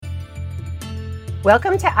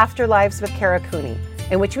Welcome to Afterlives with Kara Cooney,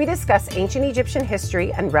 in which we discuss ancient Egyptian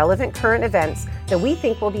history and relevant current events that we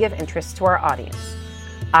think will be of interest to our audience.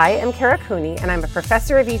 I am Kara Cooney, and I'm a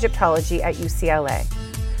professor of Egyptology at UCLA.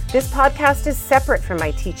 This podcast is separate from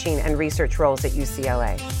my teaching and research roles at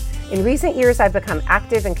UCLA. In recent years, I've become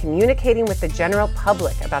active in communicating with the general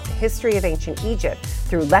public about the history of ancient Egypt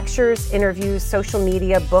through lectures, interviews, social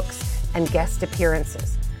media, books, and guest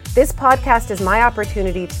appearances. This podcast is my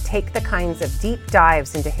opportunity to take the kinds of deep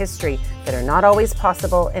dives into history that are not always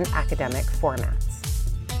possible in academic formats.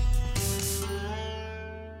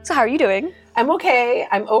 So how are you doing? I'm okay.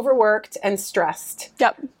 I'm overworked and stressed.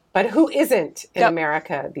 Yep. But who isn't in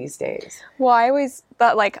America these days? Well, I always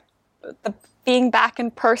thought the being back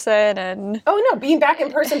in person and... Oh, no, being back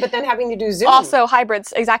in person, but then having to do Zoom. Also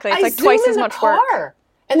hybrids, exactly. It's twice as much work.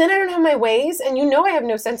 And then I don't have my ways, and I have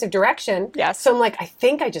no sense of direction. Yes. So I'm like, I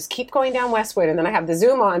think I just keep going down Westwood, and then I have the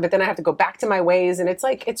Zoom on, but then I have to go back to my ways, and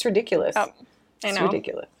it's ridiculous. Oh, I know. It's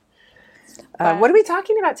ridiculous. What are we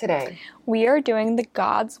talking about today? We are doing the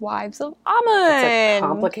gods' wives of Amun. It's a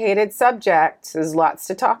complicated subject. There's lots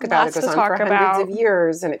to talk about. It goes on for hundreds of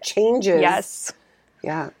years, and it changes. Yes.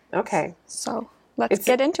 Yeah. Okay. So let's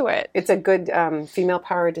get into it. It's a good female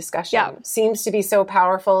power discussion. Yeah. Seems to be so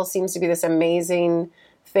powerful, seems to be this amazing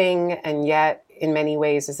thing, and yet in many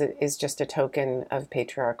ways is just a token of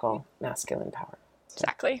patriarchal masculine power.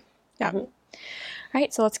 Exactly. Yeah. Mm-hmm. All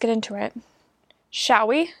right, so let's get into it. Shall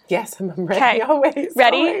we? Yes, I'm ready. Always.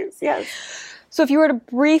 Ready? Always. Yes. So if you were to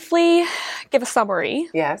briefly give a summary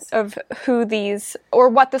of who these, or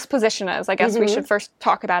what this position is, I guess we should first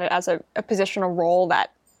talk about it as a positional role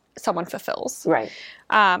that someone fulfills. Right.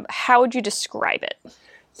 How would you describe it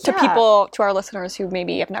to people, to our listeners who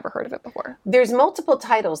maybe have never heard of it before? There's multiple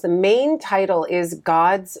titles. The main title is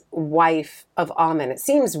God's Wife of Amun. It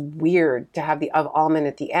seems weird to have the of Amun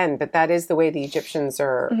at the end, but that is the way the Egyptians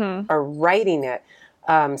are writing it.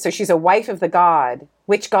 So she's a wife of the god.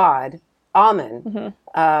 Which god? Amun.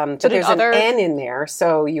 But there's an N in there,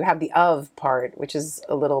 so you have the of part, which is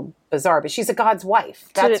a little bizarre, but she's a god's wife.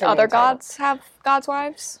 So did other gods have gods'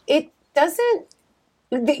 wives? It doesn't...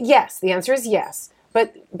 Yes, the answer is yes.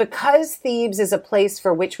 But because Thebes is a place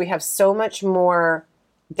for which we have so much more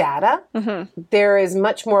data, there is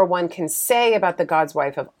much more one can say about the god's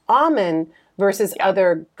wife of Amun versus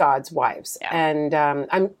other gods' wives. Yeah.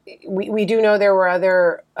 And we do know there were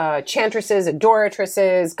other chantresses,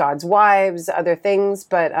 adoratresses, gods' wives, other things,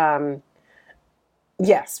 but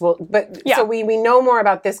yes. Well, so we know more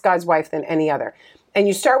about this god's wife than any other. And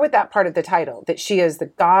you start with that part of the title, that she is the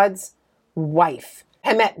god's wife.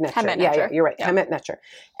 Hemet Necher. Yeah, you're right. Yeah. Hemet Necher.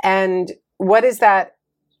 And what does that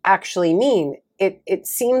actually mean? It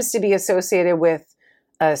seems to be associated with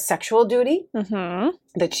a sexual duty,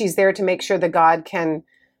 that she's there to make sure the god can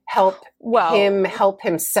help him help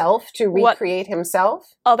himself to recreate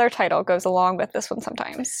himself. Other title goes along with this one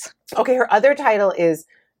sometimes. Okay, her other title is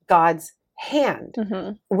God's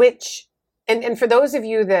hand, which, and for those of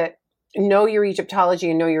you that know your Egyptology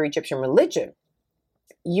and know your Egyptian religion,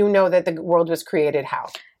 you know that the world was created how?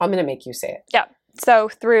 I'm going to make you say it. Yeah. So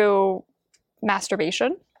through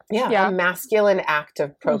masturbation. Yeah. A masculine act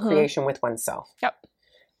of procreation with oneself. Yep.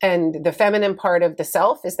 And the feminine part of the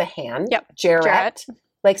self is the hand. Yep. Jarret.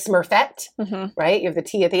 Like Smurfette, right? You have the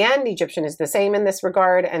T at the end. Egyptian is the same in this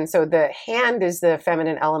regard. And so the hand is the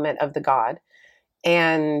feminine element of the god.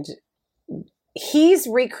 And he's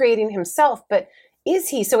recreating himself, but is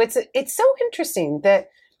he? So it's so interesting that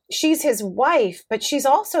she's his wife, but she's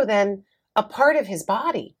also then a part of his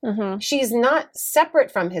body. She's not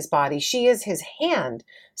separate from his body. She is his hand.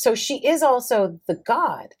 So she is also the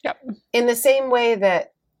god. Yep. In the same way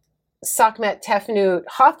that Sekhmet Tefnut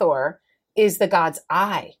Hathor is the god's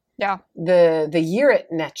eye. Yeah. The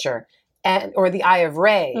Yiret Necher, or the Eye of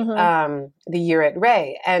Re, the Yiret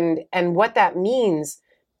Re. And what that means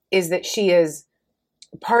is that she is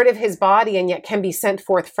part of his body and yet can be sent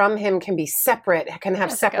forth from him, can be separate, can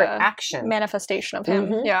have separate action. Manifestation of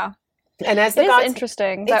him, yeah. And as the gods, is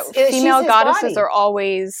interesting that female goddesses are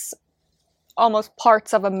always almost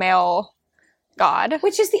parts of a male god.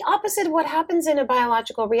 Which is the opposite of what happens in a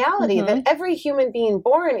biological reality, that every human being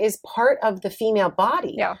born is part of the female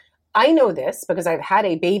body. Yeah. I know this because I've had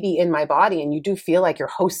a baby in my body, and you do feel like you're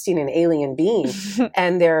hosting an alien being,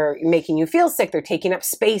 and they're making you feel sick. They're taking up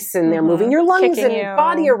space, and they're moving your lungs and your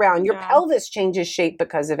body around. Your pelvis changes shape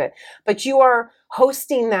because of it. But you are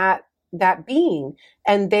hosting that being,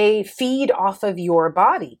 and they feed off of your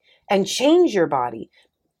body and change your body.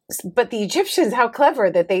 But the Egyptians, how clever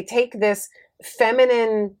that they take this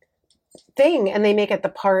feminine thing and they make it the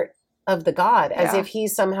part of the god, as if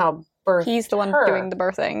he's somehow birthed He's the one her. doing the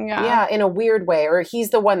birthing. Yeah, in a weird way. Or he's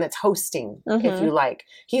the one that's hosting, if you like.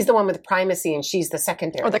 He's the one with primacy and she's the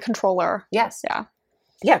secondary. Or the controller. Yes. Yeah.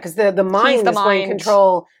 Yeah, because the mind is going to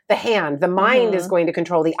control the hand. The mind is going to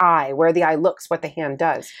control the eye, where the eye looks, what the hand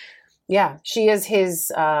does. Yeah, she is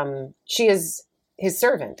his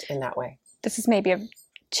servant in that way. This is maybe a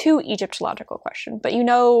too Egyptological question, but you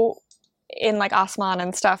know, in like Asman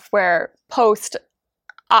and stuff, where post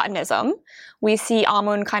Atenism, we see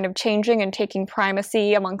Amun kind of changing and taking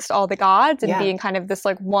primacy amongst all the gods and being kind of this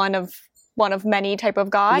like one of many type of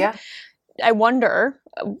god. Yeah. I wonder,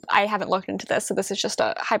 I haven't looked into this, so this is just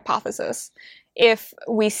a hypothesis, if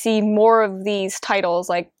we see more of these titles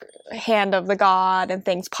like Hand of the God and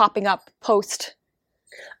things popping up post.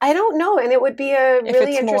 I don't know, and it would be a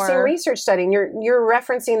really interesting research study. And you're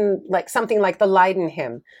referencing like something like the Leiden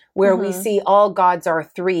hymn, where we see all gods are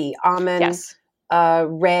three: Amun,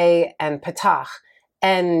 Re, and Ptah,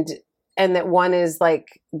 and that one is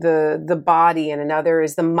like the body, and another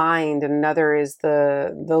is the mind, and another is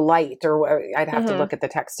the light. Or I'd have to look at the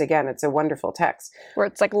text again. It's a wonderful text where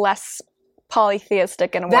it's like less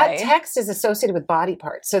polytheistic in a way. That text is associated with body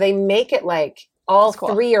parts, so they make it like all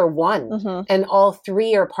three are one, and all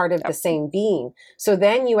three are part of the same being. So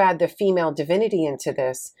then you add the female divinity into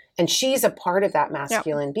this, and she's a part of that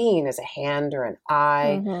masculine being as a hand or an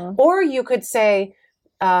eye. Or you could say,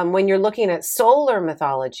 when you're looking at solar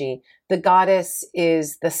mythology, the goddess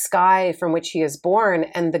is the sky from which he is born,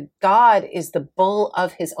 and the god is the bull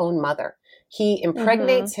of his own mother. He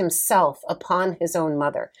impregnates himself upon his own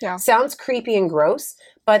mother. Yeah. Sounds creepy and gross,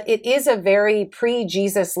 but it is a very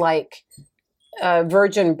pre-Jesus-like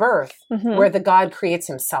virgin birth where the god creates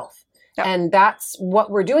himself. Yep. And that's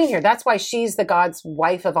what we're doing here. That's why she's the god's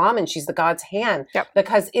wife of Amun. She's the god's hand,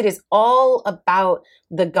 because it is all about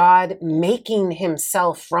the god making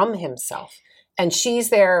himself from himself. And she's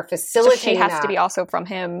there facilitating that. So she has to be also from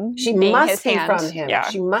him. She must be from him. Yeah.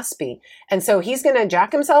 She must be. And so he's going to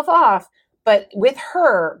jack himself off, but with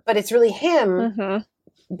her, but it's really him.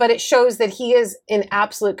 But it shows that he is in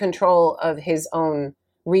absolute control of his own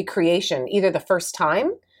recreation, either the first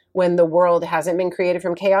time when the world hasn't been created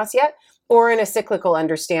from chaos yet, or in a cyclical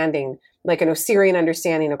understanding, like an Osirian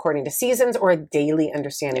understanding according to seasons, or a daily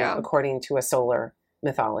understanding according to a solar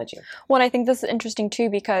mythology. Well, I think this is interesting too,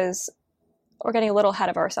 because we're getting a little ahead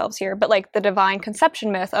of ourselves here, but like the divine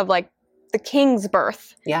conception myth of like the king's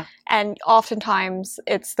birth. Yeah. And oftentimes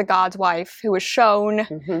it's the god's wife who is shown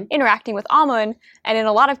interacting with Amun. And in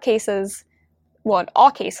a lot of cases, well, in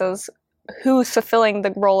all cases, who's fulfilling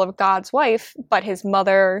the role of God's wife, but his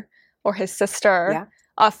mother or his sister,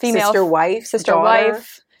 a female sister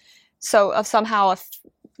wife. So of somehow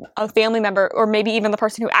a family member, or maybe even the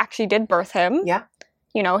person who actually did birth him. Yeah.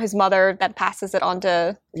 You know, his mother then passes it on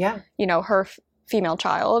to, you know, her female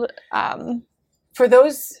child. For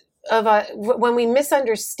those of when we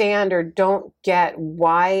misunderstand or don't get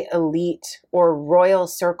why elite or royal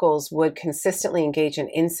circles would consistently engage in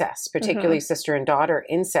incest, particularly sister and daughter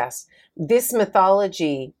incest, this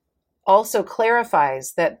mythology also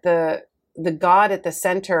clarifies that the god at the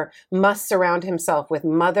center must surround himself with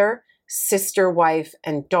mother, sister, wife,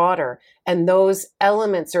 and daughter. And those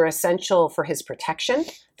elements are essential for his protection,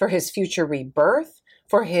 for his future rebirth,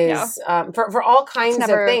 for his for all kinds of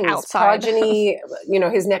things, progeny, you know,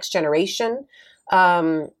 his next generation.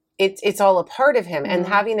 It's all a part of him, and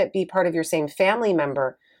having it be part of your same family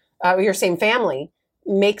member, your same family,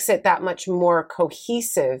 makes it that much more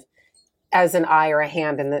cohesive as an eye or a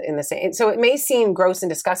hand in the same. So it may seem gross and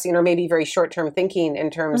disgusting, or maybe very short-term thinking in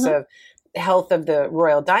terms of health of the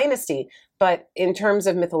royal dynasty, but in terms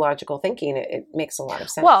of mythological thinking, it makes a lot of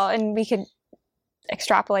sense. Well, and we could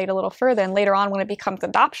extrapolate a little further, and later on when it becomes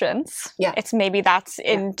adoptions, it's maybe that's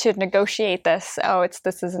to negotiate this. Oh,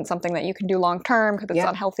 this isn't something that you can do long term because it's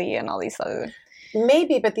unhealthy and all these other.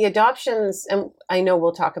 Maybe, but the adoptions, and I know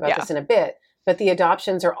we'll talk about this in a bit, but the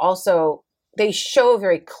adoptions are also, they show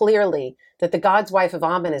very clearly that the god's wife of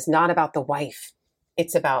Amun is not about the wife.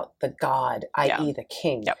 It's about the god, i.e. the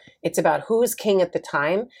king. Yep. It's about who's king at the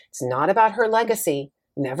time. It's not about her legacy.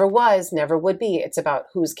 Never was, never would be. It's about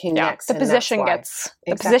who's king next. The position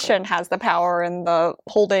the position has the power and the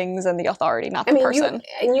holdings and the authority, not the person.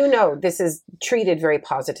 You know, this is treated very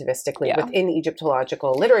positivistically within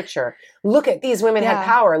Egyptological literature. Look at these women had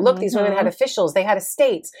power. Look, these women had officials. They had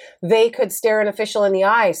estates. They could stare an official in the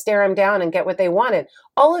eye, stare him down, and get what they wanted.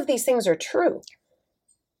 All of these things are true.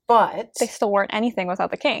 But they still weren't anything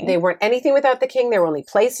without the king. They weren't anything without the king. They were only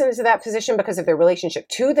placed into that position because of their relationship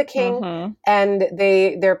to the king, and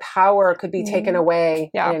their power could be taken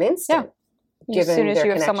away in an instant. As soon as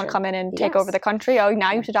you have someone come in and take over the country, oh, now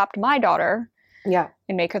you have to adopt my daughter. Yeah.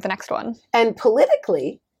 And make her the next one. And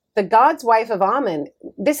politically, the god's wife of Amun,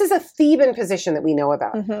 this is a Theban position that we know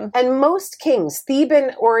about. And most kings,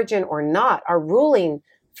 Theban origin or not, are ruling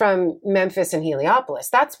from Memphis and Heliopolis.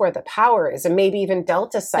 That's where the power is, and maybe even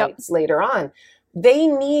Delta sites later on. They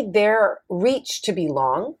need their reach to be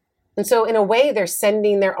long. And so in a way, they're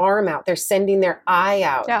sending their arm out. They're sending their eye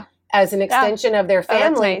out as an extension of their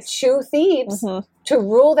family to Thebes to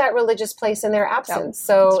rule that religious place in their absence.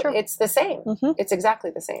 So it's the same. It's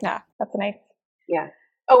exactly the same. Yeah, that's nice. Yeah.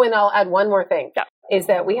 Oh, and I'll add one more thing, is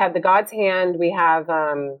that we have the god's hand, we have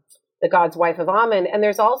the god's wife of Amun, and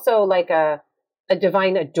there's also like a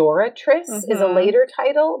divine adoratress is a later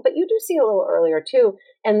title, but you do see a little earlier too.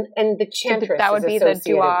 And the chantress, that would be the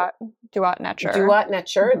duat netcher. Duat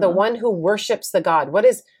netcher, the one who worships the god. What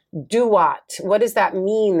is duat? What does that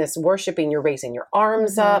mean, this worshiping? You're raising your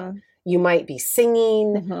arms up. You might be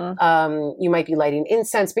singing. You might be lighting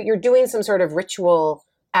incense, but you're doing some sort of ritual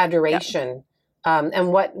adoration.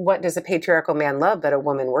 And what does a patriarchal man love but a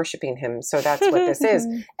woman worshiping him? So that's what this is.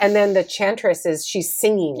 And then the chantress is, she's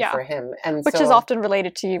singing for him. And which is often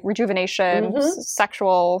related to rejuvenation,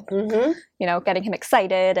 sexual, getting him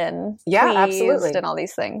excited and pleased and all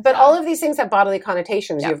these things. But all of these things have bodily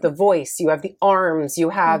connotations. You have the voice, you have the arms, you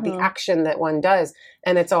have the action that one does,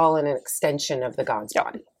 and it's all in an extension of the god's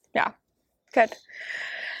body. Yeah. Good.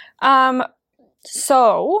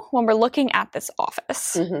 So when we're looking at this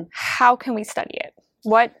office, how can we study it?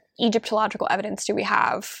 What Egyptological evidence do we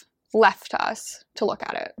have left to us to look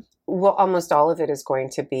at it? Well, almost all of it is going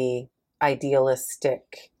to be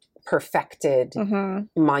idealistic, perfected,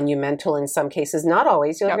 monumental in some cases. Not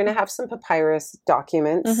always. You're going to have some papyrus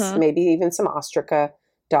documents, maybe even some ostraca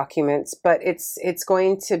documents, but it's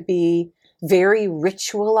going to be very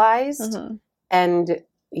ritualized. And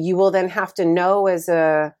you will then have to know as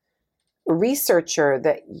a researcher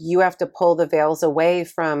that you have to pull the veils away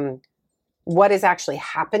from what is actually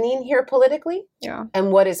happening here politically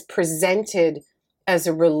and what is presented as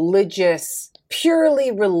a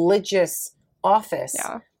purely religious office.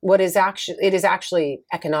 What is it is actually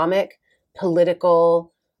economic,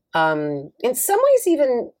 political, in some ways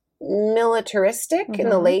even militaristic in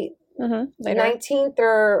the late 19th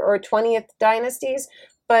or 20th dynasties.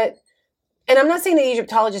 And I'm not saying that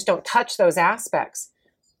Egyptologists don't touch those aspects,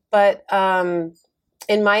 but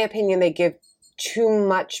in my opinion, they give too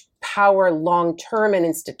much power long-term and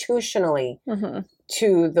institutionally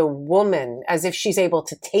to the woman, as if she's able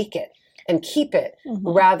to take it and keep it,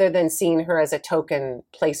 rather than seeing her as a token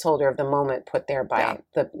placeholder of the moment put there by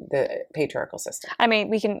the patriarchal system. I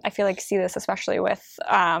mean, I feel like see this especially with,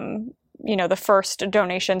 the first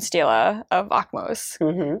donation stela of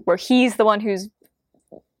Akhmos, where he's the one who's,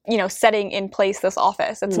 setting in place this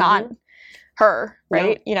office. It's not her,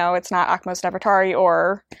 right? No. It's not Akhmos Nefertari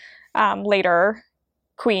or later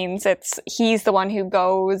queens. He's the one who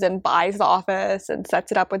goes and buys the office and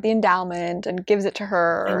sets it up with the endowment and gives it to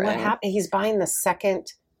her. And what happened? He's buying the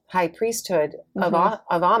second high priesthood of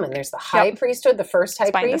Amun. There's the high priesthood, the first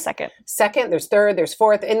high priest. The second, there's third, there's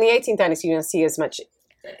fourth. In the 18th dynasty, you don't see as much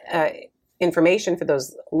information for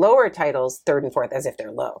those lower titles, third and fourth, as if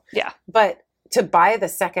they're low. Yeah. But to buy the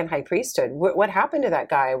second high priesthood, what happened to that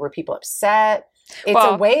guy? Were people upset? It's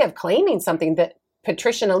a way of claiming something that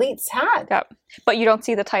patrician elites had. Yep. But you don't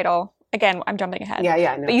see the title. Again, I'm jumping ahead.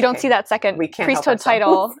 Yeah. No, but you don't see that second priesthood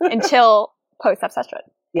title until post-Hatshepsut.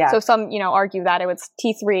 Yeah. So some, argue that it was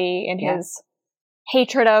T3 in his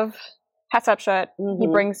hatred of Hatshepsut.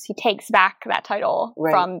 He takes back that title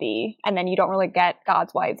from and then you don't really get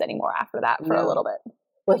God's wives anymore after that for a little bit.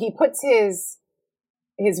 Well, he puts his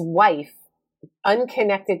wife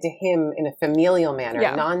unconnected to him in a familial manner,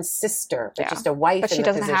 non-sister, but just a wife but in she the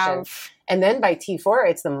doesn't position. Have... And then by T4,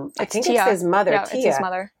 it's his mother, Tia. It's his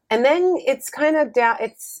mother. And then it's kind of down.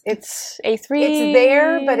 It's A3. It's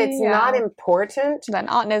there, but it's not important. Then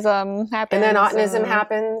Otnism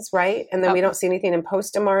happens. Right? And then we don't see anything in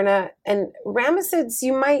post-Amarna. And Ramessids,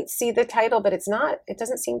 you might see the title, but it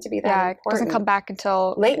doesn't seem to be that important. It doesn't come back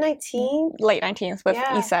until late 19th. Late 19th with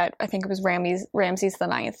Iset. I think it was Ramses the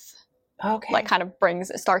 9th. Okay. Kind of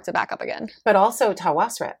starts it back up again. But also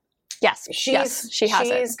Tawasret. Yes, she has it.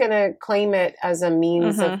 She's going to claim it as a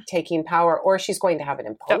means of taking power, or she's going to have it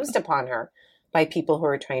imposed upon her by people who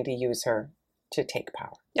are trying to use her to take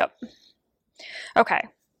power. Yep. Okay,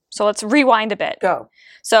 so let's rewind a bit. Go.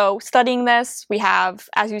 So studying this, we have,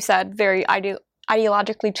 as you said, very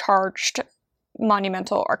ideologically charged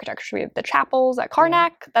monumental architecture. We have the chapels at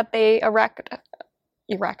Karnak that they erect.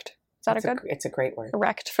 Is that it's a great word.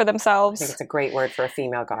 Erect for themselves. I think it's a great word for a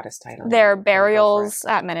female goddess title. Their burials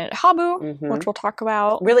at Menet Habu, which we'll talk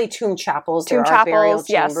about. Really tomb chapels. There are burial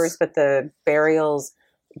chambers, but the burials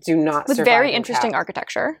do not survive. With very interesting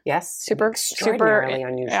architecture. Yes. Super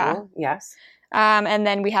unusual. Yeah. Yes. And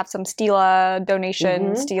then we have some stela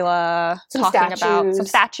donation, stela some talking statues. About some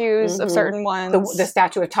statues of certain ones. The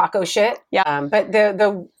statue of Taco Shit. Yeah. But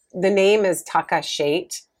the name is Taka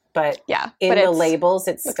Shate, but in the labels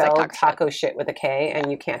it's spelled like Taco Shit with a K,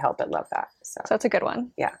 and you can't help but love that. So that's a good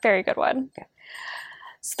one. Yeah. Very good one. Yeah.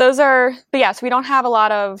 So those are, so we don't have a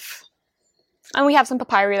lot of, and we have some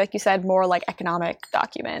papyri, like you said, more like economic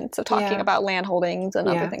documents of talking about land holdings and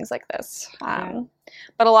other things like this.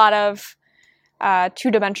 But a lot of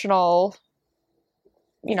two-dimensional,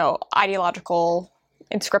 ideological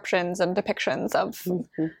inscriptions and depictions of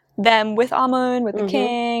them with Amun, with the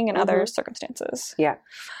king, and other circumstances. Yeah.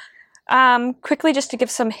 Quickly, just to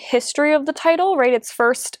give some history of the title, right? It's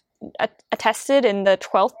first attested in the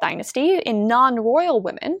 12th dynasty in non-royal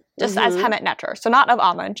women, just as Hemet Neter. So not of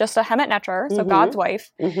Amun, just a Hemet Neter, so God's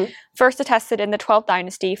wife. First attested in the 12th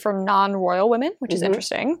dynasty for non-royal women, which is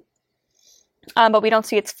interesting. But we don't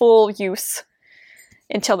see its full use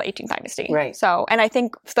until the 18th dynasty. Right. So, and I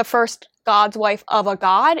think the first God's wife of a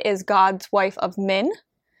god is God's wife of Min,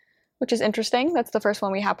 which is interesting. That's the first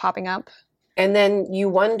one we have popping up. And then you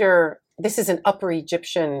wonder, this is an Upper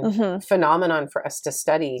Egyptian phenomenon for us to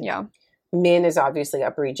study. Yeah. Min is obviously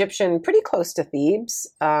Upper Egyptian, pretty close to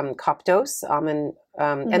Thebes, Coptos, Amun,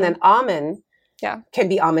 and then Amun can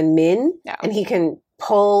be Amun Min, and he can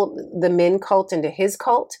pull the Min cult into his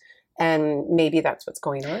cult. And maybe that's what's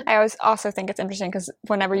going on. I always also think it's interesting because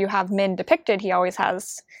whenever you have Min depicted, he always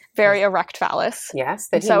has very erect phallus. Yes,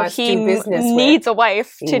 that he must do business with. Needs a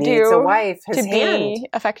wife to his be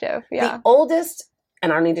effective. Yeah. The oldest,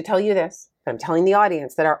 and I don't need to tell you this, but I'm telling the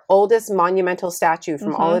audience that our oldest monumental statue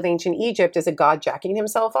from all of ancient Egypt is a god jacking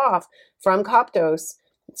himself off from Coptos.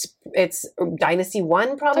 It's Dynasty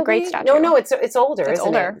 1, probably. It's a great statue. No, it's older. It's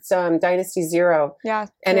older. It? It's Dynasty 0. Yeah,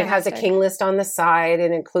 and it has a king list on the side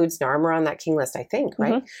and includes Narmer on that king list, I think,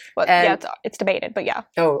 right? Well, it's debated, but yeah.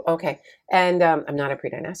 Oh, okay. And I'm not a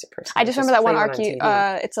pre-dynastic person. I just remember that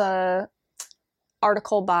one it's a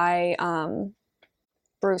article by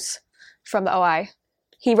Bruce from the OI.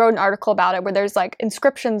 He wrote an article about it where there's like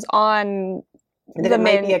inscriptions on the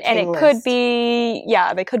Min, and it could be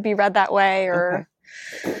they could be read that way, or. Okay.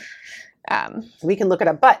 We can look it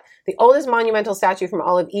up. But the oldest monumental statue from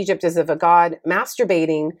all of Egypt is of a god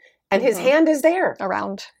masturbating, and his hand is there.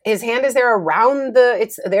 Around. His hand is there around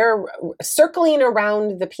it's there circling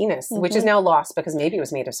around the penis, which is now lost because maybe it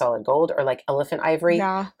was made of solid gold or like elephant ivory.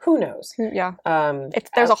 Yeah. Who knows? Yeah.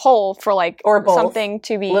 There's a hole for like or both. Something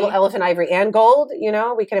to be. Little elephant ivory and gold,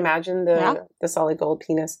 we can imagine the solid gold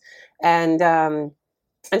penis. And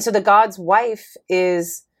so the god's wife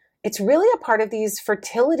it's really a part of these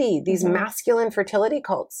fertility, these masculine fertility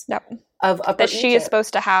cults of Upper that she Egypt. is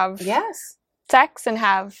supposed to have sex and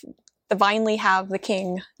divinely have the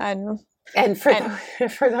king. And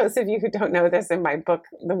for those of you who don't know this, in my book,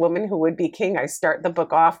 The Woman Who Would Be King, I start the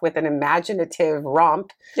book off with an imaginative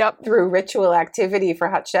romp through ritual activity for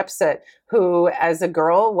Hatshepsut, who as a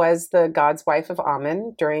girl was the god's wife of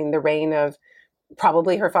Amun during the reign of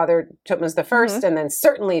probably her father Thutmose I, and then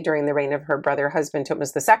certainly during the reign of her brother husband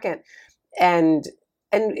Thutmose II. And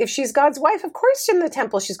if she's God's wife, of course in the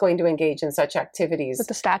temple she's going to engage in such activities. With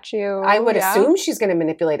the statue. I would assume she's going to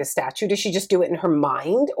manipulate a statue. Does she just do it in her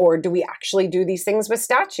mind, or do we actually do these things with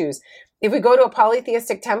statues? If we go to a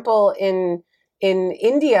polytheistic temple in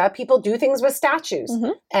India, people do things with statues.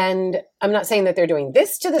 And I'm not saying that they're doing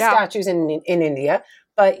this to the statues in India,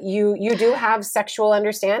 but you do have sexual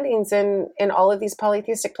understandings in all of these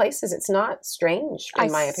polytheistic places. It's not strange,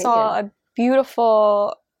 in my opinion. I saw a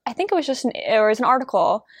beautiful, I think it was an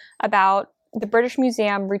article about the British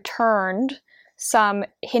Museum returned some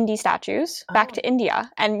Hindi statues back to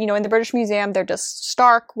India. And, in the British Museum, they're just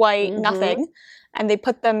stark, white, nothing. And they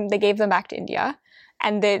gave them back to India.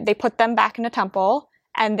 And they put them back in a temple,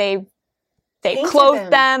 and they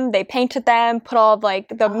clothed them, they painted them, put all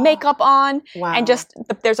the makeup on, and just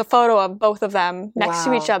there's a photo of both of them next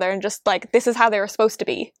to each other, and just this is how they were supposed to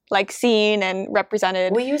be, seen and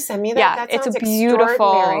represented. Will you send me that? Yeah, that it's sounds a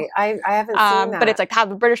beautiful. I haven't seen that. But it's how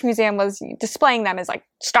the British Museum was displaying them as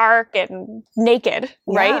stark and naked,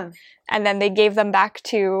 right? And then they gave them back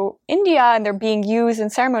to India, and they're being used in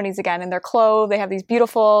ceremonies again, and they're clothed. They have these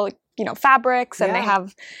beautiful fabrics, and they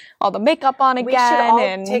have all the makeup on again. We should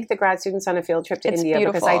all take the grad students on a field trip to India,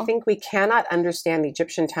 because I think we cannot understand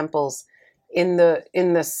Egyptian temples in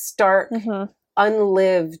the stark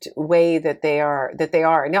unlived way that they are.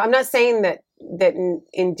 Now, I'm not saying that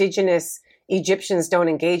indigenous Egyptians don't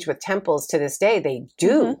engage with temples to this day. They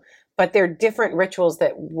do, but they're different rituals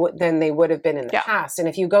than they would have been in the past. And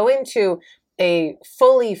if you go into a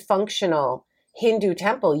fully functional Hindu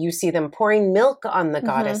temple, you see them pouring milk on the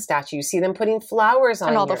goddess statue. You see them putting flowers on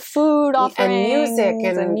and all the food offerings and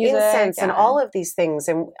music and incense and all of these things.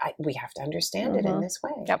 And we have to understand it in this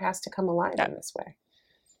way. It has to come alive in this way.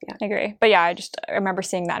 Yeah, I agree. But yeah, I remember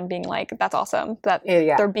seeing that and being like, that's awesome that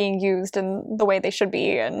they're being used in the way they should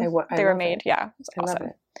be and they were made. Yeah, it's awesome.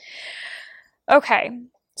 Love it. Okay,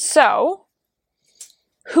 so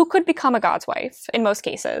who could become a god's wife in most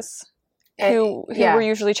cases? Who were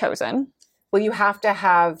usually chosen? Well, you have to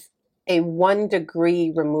have a 1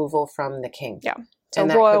 degree removal from the king. Yeah. So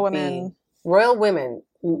royal women. Royal women,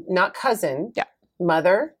 not cousin. Yeah.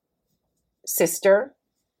 Mother, sister,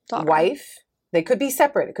 daughter. Wife. They could be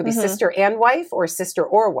separate. It could be sister and wife or sister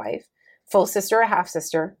or wife, full sister or half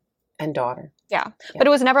sister, and daughter. Yeah. But it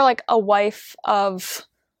was never like a wife of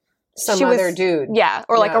some other dude. Yeah.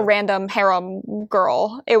 Or like a random harem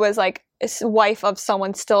girl. It was like a wife of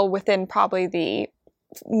someone still within probably the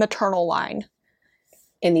maternal line.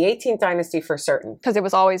 In the 18th dynasty for certain. Because it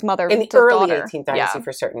was always mother in the early 18th dynasty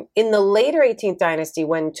for certain. In the later 18th dynasty,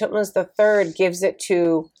 when Thutmose III gives it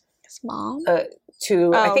to his mom,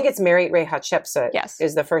 I think it's Mary Ray Hatshepsut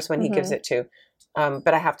is the first one he gives it to,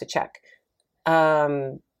 but I have to check.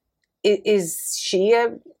 Is she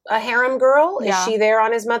a harem girl? Is she there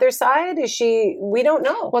on his mother's side? Is she? We don't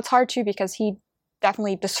know. Well, it's hard too because he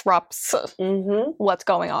definitely disrupts what's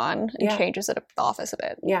going on and changes it the office a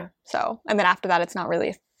bit. Yeah. So, and then after that, it's not really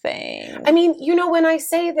a thing. I mean, when I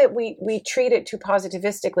say that we treat it too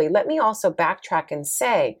positivistically, let me also backtrack and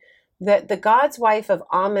say that the god's wife of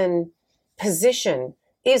Amun position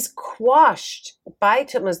is quashed by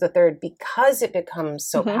Thutmose III because it becomes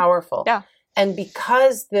so powerful. Yeah. And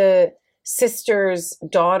because the sisters,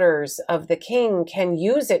 daughters of the king can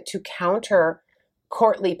use it to counter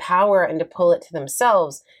courtly power and to pull it to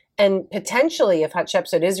themselves. And potentially, if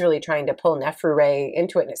Hatshepsut is really trying to pull Neferure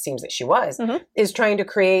into it, and it seems that she was, is trying to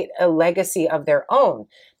create a legacy of their own.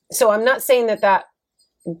 So I'm not saying that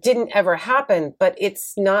didn't ever happen, but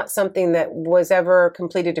it's not something that was ever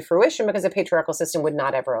completed to fruition because the patriarchal system would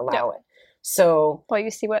not ever allow it. So, well,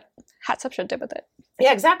 you see what Hatshepsut did with it.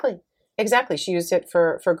 Yeah, exactly. She used it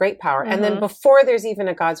for great power. And then before there's even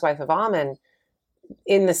a god's wife of Amun,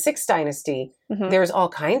 in the 6th dynasty, there's all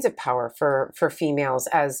kinds of power for females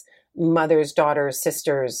as mothers, daughters,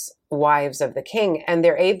 sisters, wives of the king. And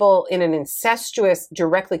they're able, in an incestuous,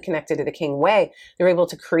 directly connected to the king way, they're able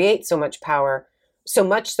to create so much power, so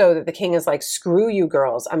much so that the king is like, screw you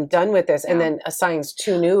girls, I'm done with this. And then assigns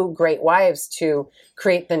 2 new great wives to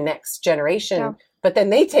create the next generation. Yeah. But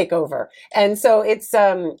then they take over. And so it's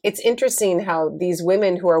interesting how these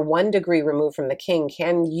women who are 1 degree removed from the king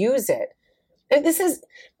can use it. And this is,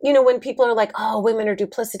 when people are like, oh, women are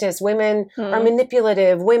duplicitous, women are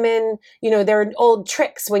manipulative, women, there are old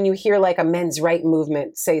tricks when you hear like a men's right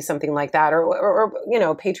movement say something like that,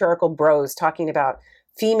 or patriarchal bros talking about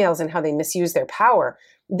females and how they misuse their power.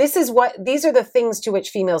 These are the things to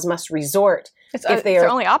which females must resort. It's their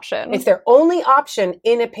only option. It's their only option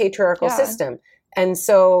in a patriarchal system. And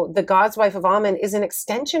so the god's wife of Amun is an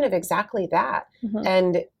extension of exactly that.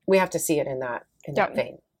 And we have to see it in that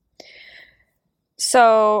vein.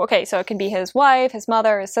 So, okay, so it can be his wife, his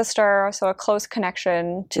mother, his sister, so a close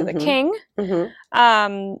connection to the king.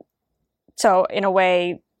 So in a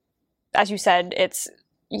way, as you said, it's,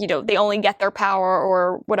 they only get their power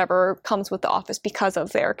or whatever comes with the office because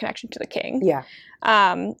of their connection to the king. Yeah.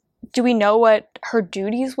 Do we know what her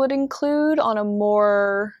duties would include on a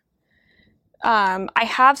more...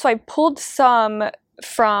 I pulled some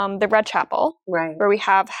from the Red Chapel, right, where we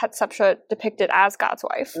have Hatshepsut depicted as God's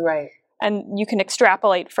wife. Right. And you can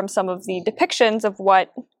extrapolate from some of the depictions of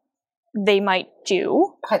what they might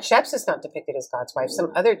do. Hatshepsut's not depicted as God's wife.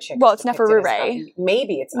 Some other chick. Well, it's Neferure.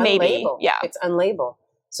 Maybe. It's unlabeled. Yeah. It's unlabeled.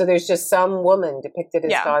 So there's just some woman depicted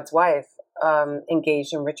as God's wife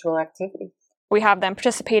engaged in ritual activity. We have them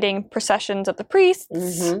participating in processions of the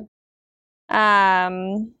priests.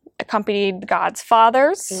 Accompanied God's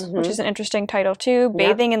fathers, which is an interesting title too.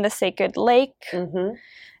 Bathing in the sacred lake.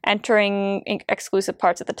 Entering exclusive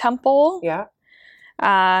parts of the temple. Yeah.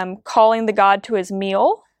 Calling the god to his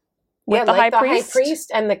meal with the high priest. High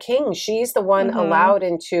priest and the king. She's the one allowed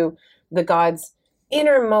into the god's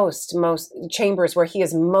innermost chambers where he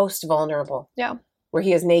is most vulnerable. Yeah. Where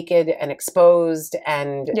he is naked and exposed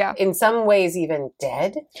and in some ways even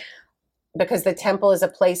dead. Because the temple is a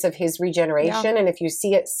place of his regeneration. And if you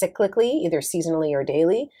see it cyclically, either seasonally or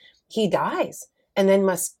daily, he dies and then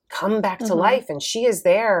must come back to life. And she is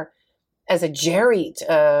there as a Jerrit,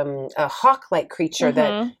 a hawk-like creature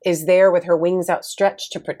that is there with her wings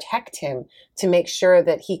outstretched to protect him, to make sure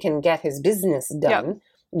that he can get his business done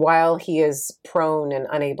while he is prone and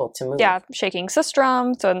unable to move. Yeah, shaking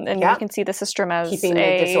sistrum. So, and you can see the sistrum as keeping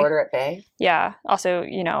the disorder at bay. Yeah. Also,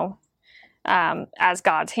 as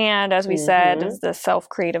God's hand, as we said, is the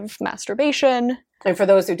self-creative masturbation. And for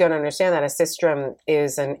those who don't understand that, a sistrum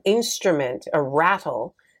is an instrument, a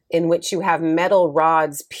rattle, in which you have metal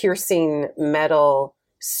rods piercing metal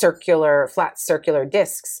flat circular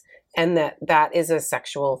discs. And that is a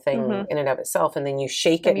sexual thing in and of itself. And then you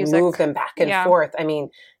shake it and move them back and forth. I mean,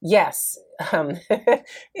 yes.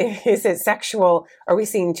 Is it sexual? Are we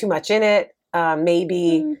seeing too much in it?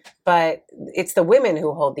 Maybe. But it's the women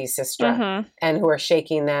who hold these sistra and who are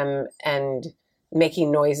shaking them and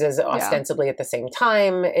making noises ostensibly at the same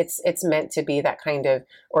time. It's meant to be that kind of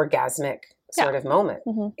orgasmic sort of moment.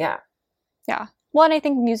 Yeah. Yeah. Well, and I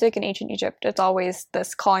think music in ancient Egypt, it's always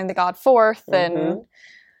this calling the god forth, and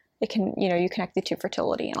it can, you connect it to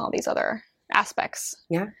fertility and all these other aspects.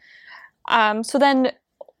 Yeah. So then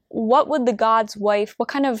what would the god's wife, what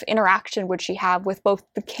kind of interaction would she have with both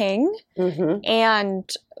the king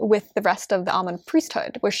and with the rest of the Amun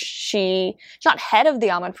priesthood? Was she's not head of the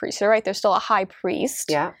Amun priesthood, right? There's still a high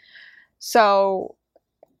priest. Yeah. So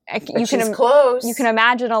you can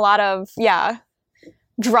imagine a lot of,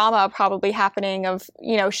 drama probably happening of,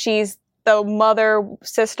 she's the mother,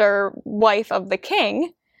 sister, wife of the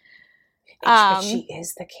king. But she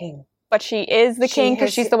is the king. But she is the king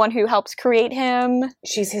because she's the one who helps create him.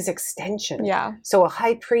 She's his extension. Yeah. So a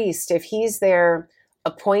high priest, if he's there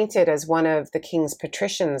appointed as one of the king's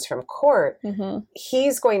patricians from court,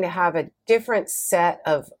 he's going to have a different set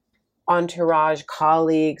of entourage,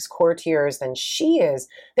 colleagues, courtiers than she is.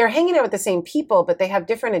 They're hanging out with the same people, but they have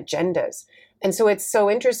different agendas. And so it's so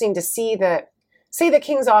interesting to see that, say the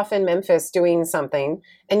king's off in Memphis doing something,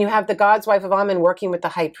 and you have the god's wife of Amun working with the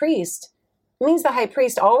high priest. It means the high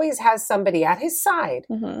priest always has somebody at his side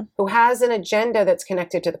who has an agenda that's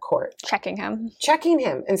connected to the court. Checking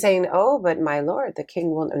him and saying, oh, but my lord, the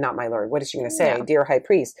king will, not my lord, what is she going to say? Yeah. Dear high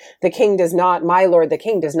priest, my lord, the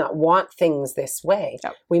king does not want things this way.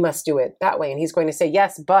 Yep. We must do it that way. And he's going to say,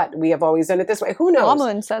 yes, but we have always done it this way. Who knows?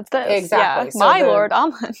 Amun says this. Exactly. Yeah. So my lord,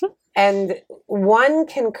 Amun. And one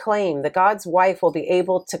can claim, the god's wife will be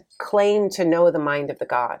able to claim to know the mind of the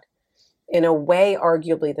god. In a way,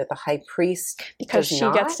 arguably, that the high priest because she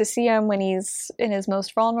gets to see him when he's in his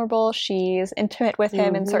most vulnerable. She's intimate with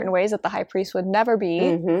him in certain ways that the high priest would never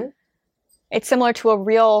be. It's similar to a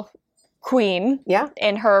real queen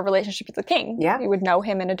in her relationship with the king. Yeah. You would know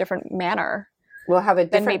him in a different manner. Will have a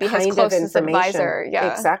different maybe kind his closest of information. Advisor.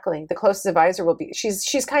 Yeah. Exactly. The closest advisor will be,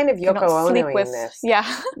 she's kind of Yoko Ono in this.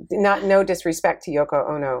 Yeah. No disrespect to Yoko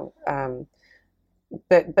Ono.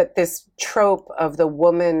 But this trope of the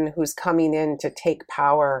woman who's coming in to take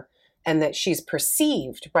power and that she's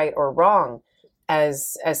perceived, right or wrong,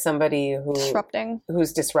 as somebody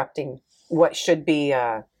who's disrupting what should be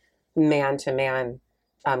a man-to-man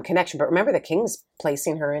connection. But remember, the king's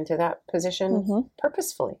placing her into that position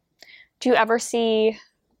purposefully. Do you ever see,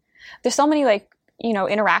 there's so many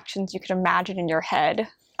interactions you could imagine in your head.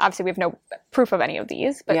 Obviously, we have no proof of any of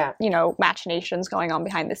these, but machinations going on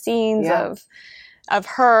behind the scenes of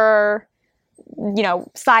her,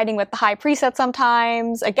 siding with the high priest at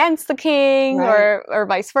sometimes against the king, or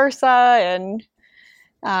vice versa. And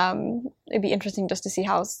it'd be interesting just to see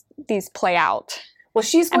how these play out. Well,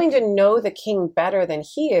 she's going to know the king better than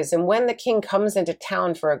he is. And when the king comes into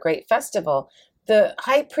town for a great festival, the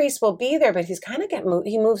high priest will be there, but he's kind of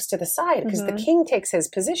he moves to the side because the king takes his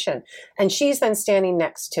position. And she's then standing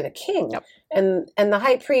next to the king. Yep. And the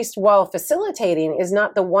high priest, while facilitating, is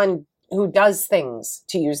not the one who does things,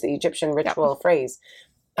 to use the Egyptian ritual phrase.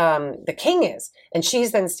 The king is. And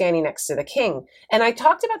she's then standing next to the king. And I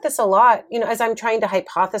talked about this a lot, as I'm trying to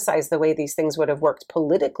hypothesize the way these things would have worked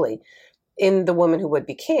politically in the woman who would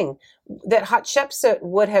be king, that Hatshepsut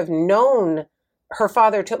would have known her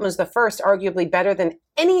father, Tutmos I, arguably better than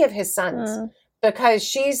any of his sons, because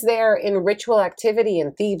she's there in ritual activity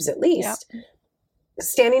in Thebes, at least. Yep.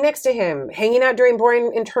 Standing next to him, hanging out during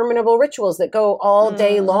boring, interminable rituals that go all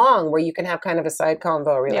day long, where you can have kind of a side convo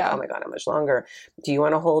where you're like, oh my God, how much longer? Do you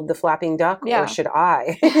want to hold the flapping duck or should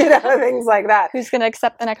I? Things like that. Who's going to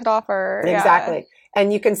accept the next offer? Exactly. Yeah.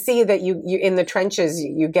 And you can see that you in the trenches,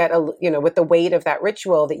 you get with the weight of that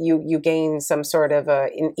ritual, that you gain some sort of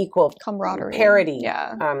an equal camaraderie, parity,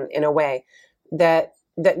 in a way that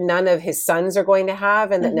none of his sons are going to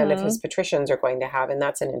have, and that none of his patricians are going to have. And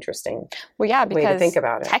that's an interesting way to think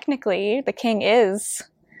about it. Technically, the king is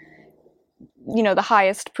the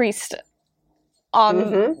highest priest on,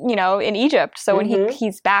 in Egypt. So when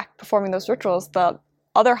he's back performing those rituals, the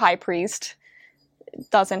other high priest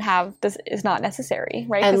doesn't have, this is not necessary,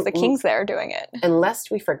 right? Because the king's there doing it. And lest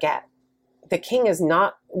we forget, the king is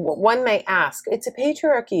not, one may ask, it's a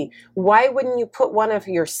patriarchy. Why wouldn't you put one of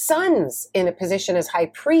your sons in a position as high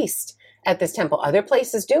priest at this temple? Other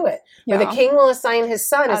places do it. Where the king will assign his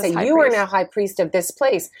son and say, you are now high priest of this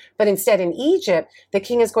place. But instead in Egypt, the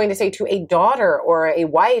king is going to say to a daughter or a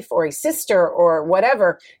wife or a sister or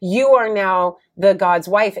whatever, you are now the God's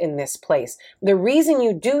wife in this place. The reason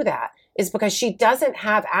you do that is because she doesn't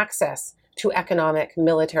have access to economic,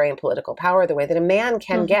 military, and political power the way that a man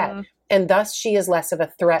can get. And thus she is less of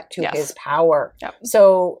a threat to his power.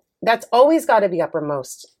 So that's always got to be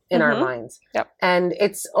uppermost in our minds. And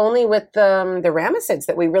it's only with the Ramessids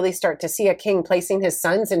that we really start to see a king placing his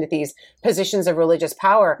sons into these positions of religious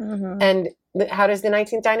power. And how does the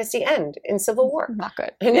 19th dynasty end? In civil war. Not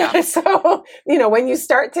good. So, when you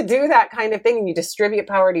start to do that kind of thing and you distribute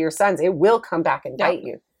power to your sons, it will come back and bite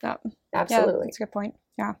you. Absolutely. Yeah, that's a good point.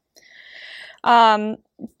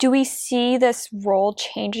 Do we see this role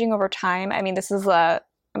changing over time? I mean, this is a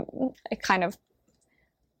kind of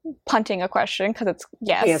punting a question because it's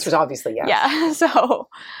yes. The answer is obviously yes. Yeah. So,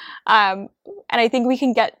 and I think we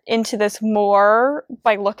can get into this more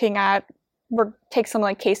by looking at, take some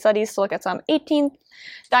like case studies to look at some 18th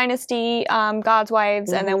dynasty God's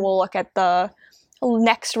wives, and then we'll look at the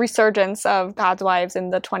next resurgence of God's wives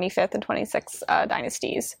in the 25th and 26th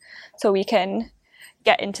dynasties. So we can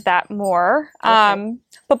get into that more. Okay.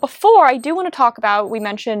 But before, I do want to talk about, we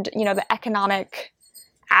mentioned, the economic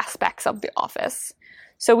aspects of the office.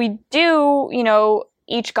 So we do,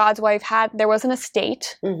 each God's wife there was an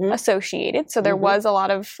estate associated. So there was a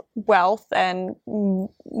lot of wealth and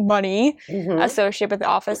money associated with the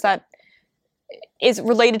office that is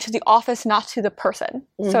related to the office, not to the person.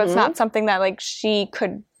 So it's not something that like she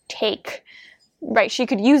could take, right? She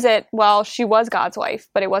could use it while she was God's wife,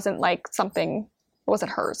 but it wasn't like something, it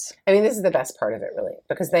wasn't hers. I mean, this is the best part of it, really,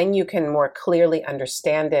 because then you can more clearly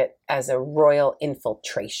understand it as a royal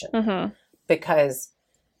infiltration. Because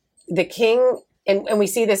the king, and we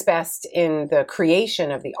see this best in the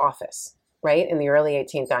creation of the office, right? In the early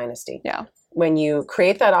 18th dynasty. Yeah. When you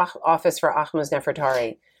create that office for Ahmuz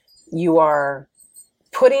Nefertari, you are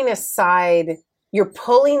putting aside, you're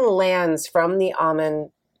pulling lands from the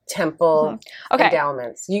Amun temple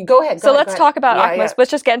endowments. You go ahead. Let's talk about Ahmuz.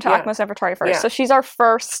 Let's just get into Ahmuz Nefertari first. So she's our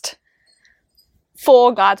first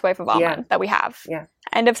full God's wife of Amun that we have.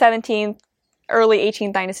 End of 17th, early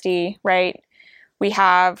 18th dynasty, right? We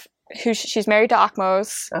have she's married to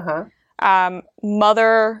Ahmuz,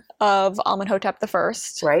 mother of Amenhotep I.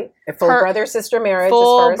 Right. A full brother-sister marriage.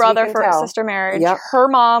 Full brother-sister marriage. Yep. Her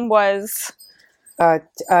mom was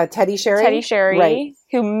Teddy Sherry. Teddy Sherry,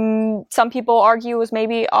 who some people argue was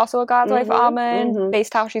maybe also a God's wife of Amun,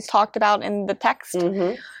 based how she's talked about in the text.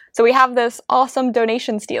 So we have this awesome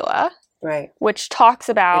donation stela, right, which talks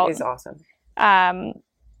about it is awesome.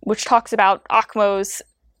 Which talks about Ahmuz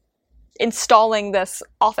installing this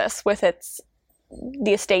office with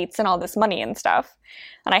the estates and all this money and stuff.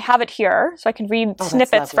 And I have it here, so I can read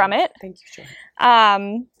snippets from it. Thank you,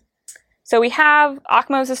 Sharon. So we have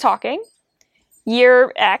Ahmuz is talking.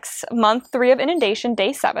 Year X, month 3 of inundation,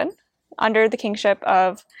 day 7, under the kingship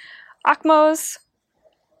of Ahmuz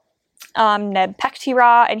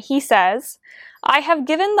Nebpekti-Ra, and he says, I have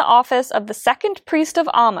given the office of the second priest of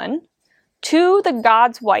Amun to the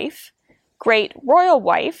god's wife, great royal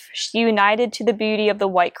wife, she united to the beauty of the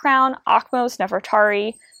white crown, Ahmuz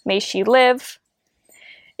Nefertari, may she live.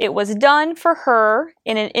 It was done for her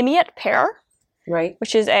in an imiyat pair, right,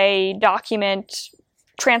 which is a document,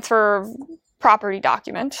 transfer property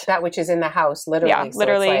document. That which is in the house, literally. Yeah,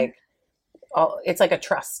 literally. So it's like a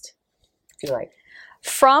trust, if you like.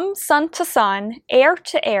 From son to son, heir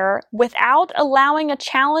to heir, without allowing a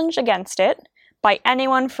challenge against it by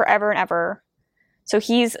anyone forever and ever. So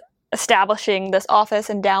he's establishing this office,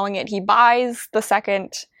 endowing it. He buys the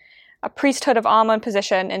second priesthood of Amun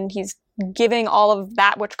position, and he's giving all of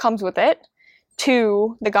that which comes with it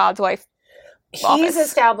to the god's wife. He's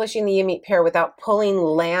establishing the imiyat pair without pulling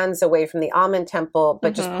lands away from the Amun temple,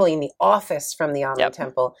 but just pulling the office from the Amun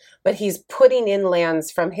temple. But he's putting in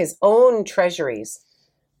lands from his own treasuries.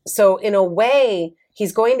 So in a way,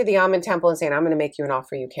 he's going to the Amun temple and saying, I'm going to make you an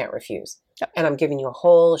offer you can't refuse. And I'm giving you a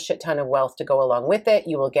whole shit ton of wealth to go along with it.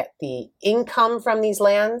 You will get the income from these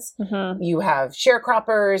lands. You have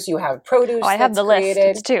sharecroppers. You have produce. I have the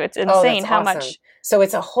list too. It's insane how much. So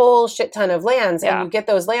it's a whole shit ton of lands, and you get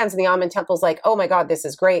those lands, and the Amun temple's like, oh my God, this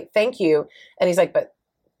is great. Thank you. And he's like, but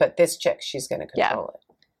this chick, she's going to control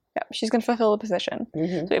it. she's going to fulfill the position.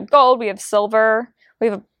 So we have gold, we have silver, we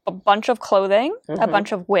have a bunch of clothing, a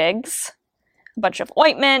bunch of wigs, a bunch of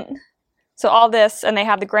ointment. So all this, and they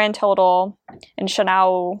have the grand total in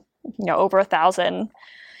Shanao, over 1,000,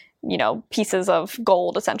 pieces of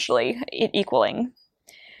gold, essentially, equaling.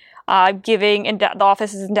 The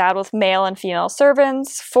office is endowed with male and female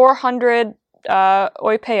servants, 400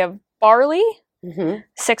 oipe of barley,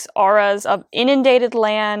 6 auras of inundated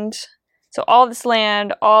land. So all this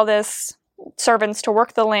land, all this servants to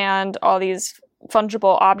work the land, all these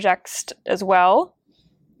fungible objects as well.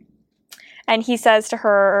 And he says to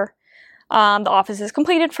her, the office is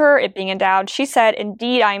completed for it being endowed. She said,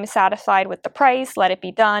 "Indeed, I am satisfied with the price. Let it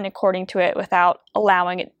be done according to it without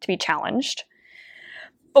allowing it to be challenged."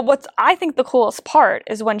 But what's, I think, the coolest part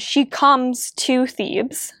is when she comes to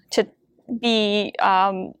Thebes to be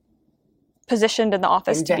positioned in the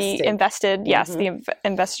office, to be invested. Yes, the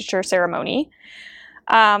investiture ceremony.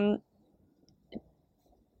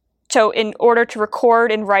 So in order to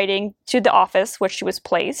record in writing to the office which she was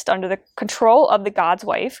placed under the control of the god's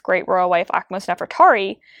wife, great royal wife Akhmos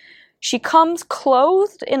Nefertari, she comes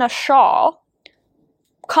clothed in a shawl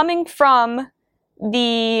coming from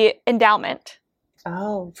the endowment.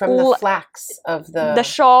 Oh, from the flax of the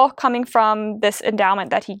shawl coming from this endowment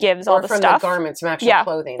that he gives, all the stuff. Or from the garments, from actual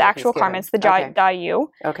clothing. The actual garments, the dayu.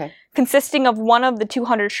 Okay. Consisting of one of the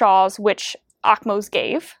 200 shawls which Akhmos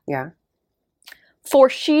gave. Yeah.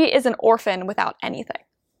 For she is an orphan without anything.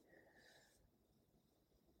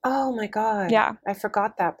 Oh my God. Yeah. I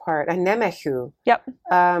forgot that part. A nemehu. Yep.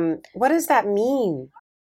 What does that mean?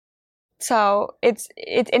 So it's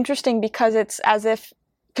interesting because it's as if,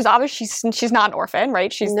 because obviously she's not an orphan,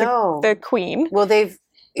 right? She's the queen. Well, is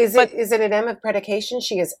it an M of predication?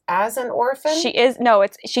 She is as an orphan? She is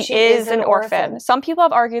an orphan. Some people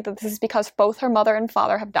have argued that this is because both her mother and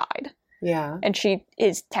father have died. Yeah. And she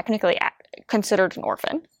is technically considered an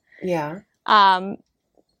orphan. Yeah.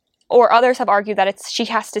 Or others have argued that she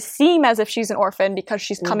has to seem as if she's an orphan because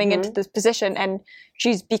she's coming into this position and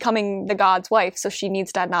she's becoming the god's wife, so she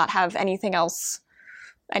needs to not have anything else,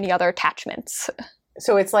 any other attachments.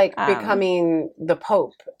 So it's like becoming the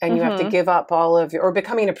Pope, and you have to give up all of or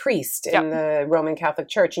becoming a priest in the Roman Catholic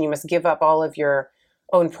Church, and you must give up all of your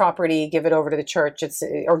own property, give it over to the church,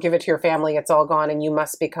 or give it to your family. It's all gone, and you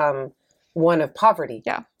must become one of poverty.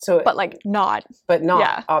 Yeah. So, but not,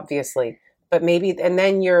 obviously. But maybe, and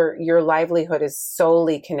then your livelihood is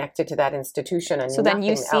solely connected to that institution, and so then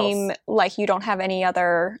you seem like you don't have any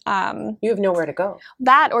other. You have nowhere to go.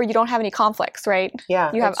 That, or you don't have any conflicts, right?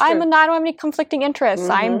 Yeah, you have. I don't have any conflicting interests.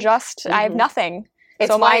 I'm just. I have nothing.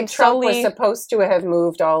 It's so why Trump was supposed to have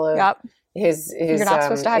moved all of. Yep. His You're not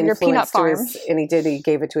supposed to have your peanut farm. And he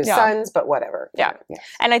gave it to his sons, but whatever. Yeah.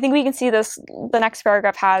 And I think we can see this, the next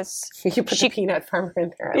paragraph has... You put the peanut farmer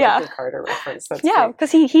in there. I like the Carter reference. That's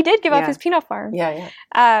because he did give up his peanut farm. Yeah.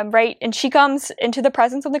 Right? And she comes into the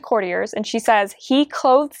presence of the courtiers and she says, "He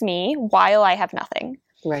clothes me while I have nothing.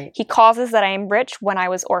 Right. He causes that I am rich when I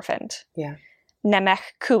was orphaned." Yeah. Nemech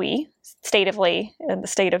kui, statively, in the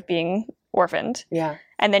state of being orphaned. Yeah.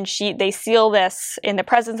 And then they seal this in the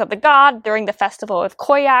presence of the god during the festival of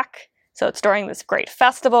Koyak. So it's during this great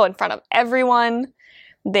festival in front of everyone.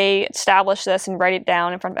 They establish this and write it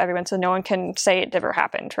down in front of everyone so no one can say it never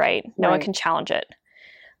happened, right? No one can challenge it.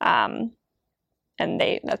 And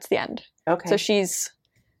that's the end. Okay. So she's,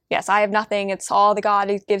 yes, I have nothing. It's all the god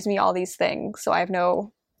who gives me all these things. So I have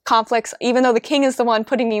no conflicts. Even though the king is the one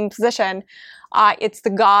putting me in position, it's the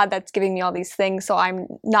god that's giving me all these things, so I'm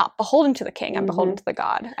not beholden to the king. I'm beholden to the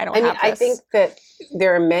god. I think that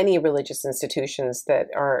there are many religious institutions that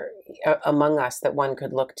are among us that one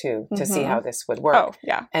could look to see how this would work. Oh,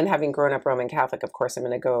 yeah. And having grown up Roman Catholic, of course, I'm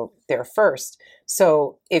going to go there first.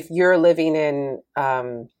 So if you're living in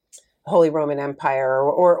Holy Roman Empire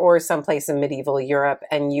or someplace in medieval Europe,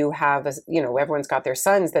 and you have, everyone's got their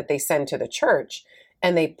sons that they send to the church,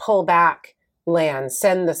 and they pull back land,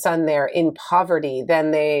 send the son there in poverty,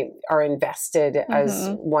 then they are invested as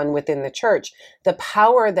one within the church. The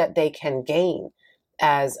power that they can gain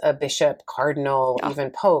as a bishop, cardinal, even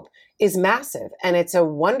pope is massive. And it's a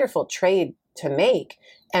wonderful trade to make.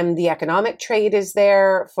 And the economic trade is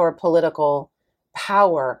there for political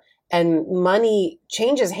power. And money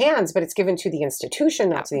changes hands, but it's given to the institution,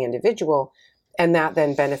 not to the individual. And that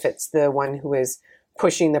then benefits the one who is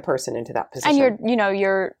pushing the person into that position. And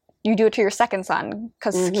you do it to your second son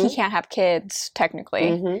because he can't have kids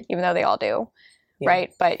technically, even though they all do,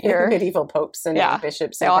 right? But your medieval popes and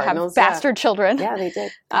bishops, they and all cardinals, have bastard children. Yeah, they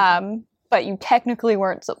did. But you technically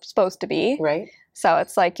weren't supposed to be, right? So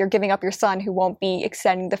it's like you're giving up your son who won't be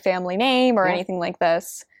extending the family name or anything like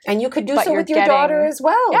this. And you could do so with your daughter as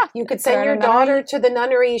well. Yeah, you could send your daughter to the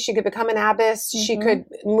nunnery. She could become an abbess. She could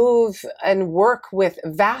move and work with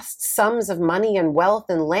vast sums of money and wealth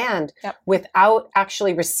and land without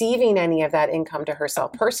actually receiving any of that income to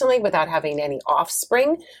herself personally, without having any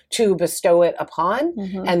offspring to bestow it upon.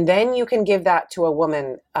 And then you can give that to a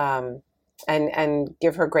woman and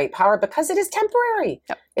give her great power, because it is temporary.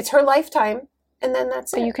 It's her lifetime, and then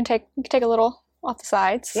that's it. You can take a little off the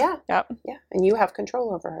sides. Yeah. And you have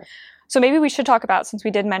control over her. So maybe we should talk about, since we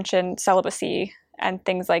did mention celibacy and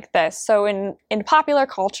things like this. So in popular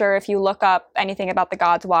culture, if you look up anything about the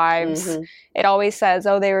gods' wives, it always says,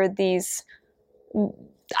 oh, they were these,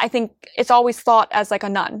 I think it's always thought as like a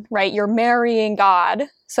nun, right? You're marrying God.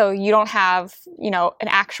 So you don't have, an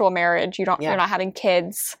actual marriage. You're not having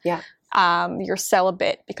kids. You're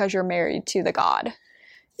celibate because you're married to the god.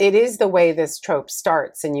 It is the way this trope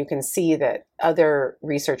starts, and you can see that other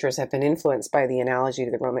researchers have been influenced by the analogy to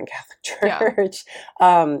the Roman Catholic Church.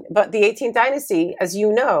 But the 18th dynasty, as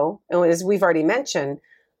you know, and as we've already mentioned,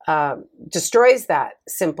 destroys that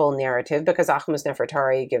simple narrative, because Ahmose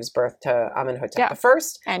Nefertari gives birth to Amenhotep I.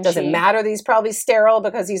 And doesn't matter that he's probably sterile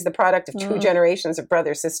because he's the product of 2 generations of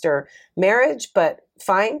brother-sister marriage, but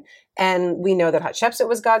fine. And we know that Hatshepsut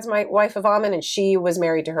was God's wife of Amun, and she was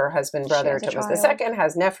married to her husband, brother Thutmose II,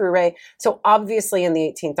 has Neferure. So obviously in the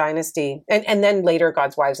 18th dynasty, and then later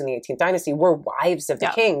God's wives in the 18th dynasty were wives of the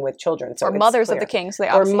king with children. So or mothers of the king. So they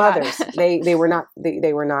obviously mothers. had. they were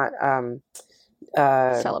not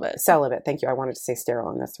celibate. Celibate. Thank you. I wanted to say sterile,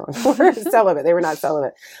 and that's the wrong word. Celibate. They were not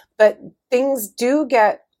celibate. But things do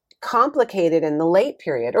get complicated in the late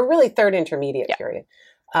period, or really third intermediate period.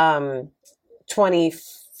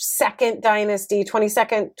 22nd dynasty,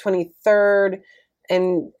 22nd, 23rd,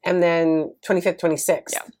 and then 25th,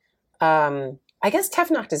 26th. I guess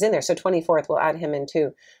Tefnacht is in there, so 24th, we'll add him in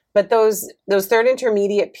too. But those third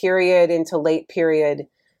intermediate period into late period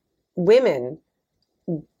women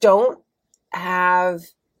don't have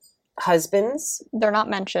husbands. They're not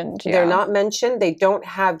mentioned. They're not mentioned. They don't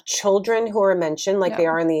have children who are mentioned like they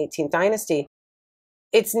are in the 18th dynasty.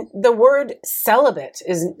 It's the word celibate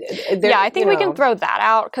is. I think we can throw that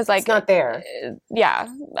out because it's not there.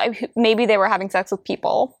 Maybe they were having sex with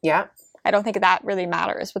people. Yeah. I don't think that really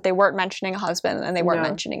matters, but they weren't mentioning a husband and they weren't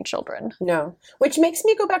mentioning children. No. Which makes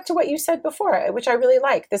me go back to what you said before, which I really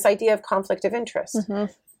like, this idea of conflict of interest.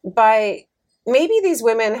 By maybe these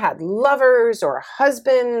women had lovers or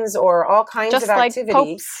husbands or all kinds of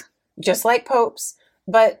activity. Just like popes.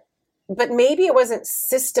 But maybe it wasn't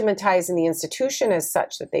systematized in the institution as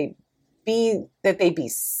such that they be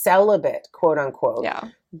celibate, quote unquote.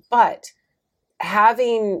 But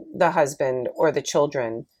having the husband or the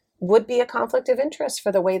children would be a conflict of interest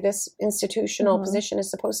for the way this institutional position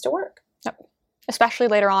is supposed to work. Especially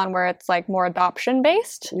later on where it's like more adoption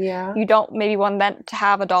based. You don't maybe want them to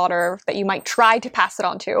have a daughter that you might try to pass it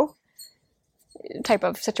on to, type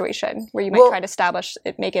of situation where you might try to establish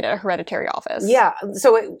it, make it a hereditary office.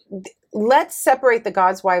 So let's separate the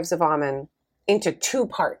God's wives of Amun into two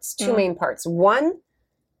main parts. One,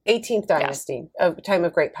 18th dynasty, a time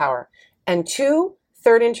of great power. And two,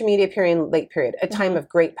 third intermediate period and late period, a time of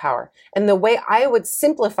great power. And the way I would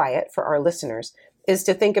simplify it for our listeners is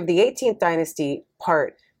to think of the 18th dynasty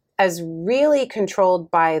part as really controlled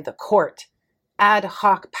by the court, ad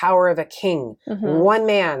hoc power of a king, one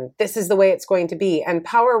man, this is the way it's going to be. And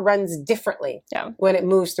power runs differently when it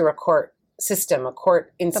moves through a court system, a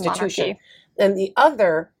court institution. And the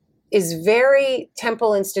other is very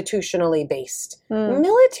temple institutionally based.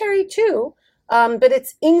 Military too, but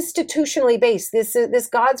it's institutionally based. This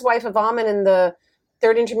God's wife of Amun in the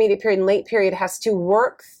third intermediate period and late period has to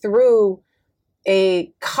work through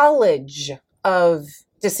a college of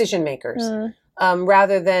decision makers.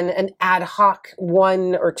 Rather than an ad hoc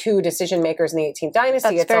 1 or 2 decision makers in the 18th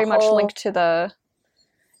dynasty. That's very much linked to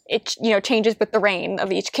it changes with the reign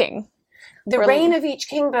of each king. The reign of each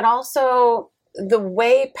king, but also the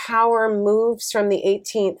way power moves from the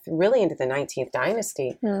 18th really into the 19th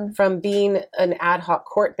dynasty, from being an ad hoc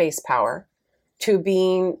court-based power to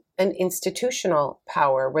being an institutional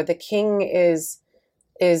power where the king is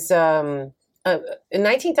a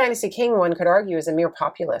 19th dynasty king, one could argue, is a mere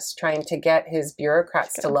populist trying to get his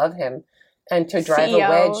bureaucrats to love him and to drive a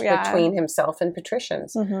wedge between himself and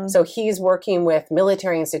patricians. So he's working with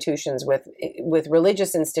military institutions, with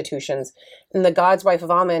religious institutions, and the God's wife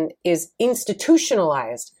of Amun is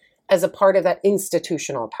institutionalized as a part of that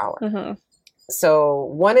institutional power. So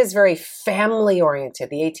one is very family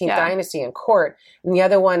oriented, the 18th dynasty and court, and the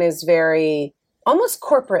other one is very almost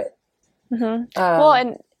corporate. Well,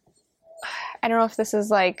 and I don't know if this is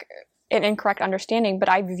like an incorrect understanding, but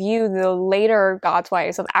I view the later God's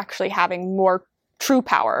wives of actually having more true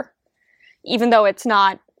power, even though it's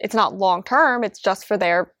not long term. It's just for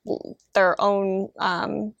their own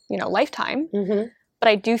lifetime. Mm-hmm. But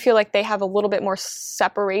I do feel like they have a little bit more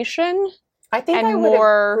separation. I think I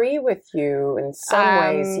would agree with you in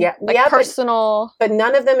some ways. Yeah, personal. But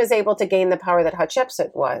none of them is able to gain the power that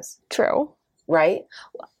Hatshepsut was. True. Right?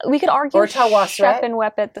 We could argue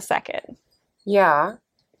Shep-en-Wepet the second. Yeah.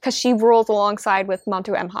 Because she rules alongside with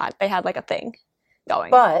Montu-Emhat. They had like a thing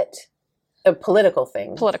going. But a political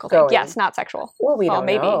thing. Thing. Yes, not sexual. Well, we don't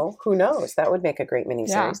know. Who knows? That would make a great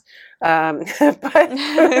miniseries. Yeah. But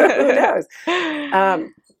who knows?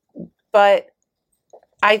 But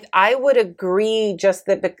I would agree just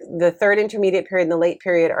that the third intermediate period and the late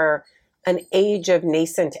period are an age of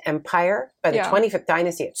nascent empire. By the 25th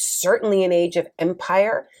dynasty, it's certainly an age of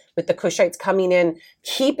empire, with the Kushites coming in,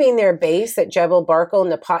 keeping their base at Jebel Barkal,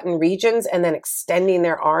 Napatan regions, and then extending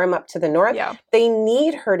their arm up to the north. Yeah. They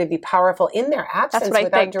need her to be powerful in their absence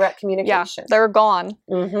without direct communication. Yeah, they're gone.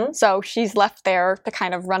 Mm-hmm. So she's left there to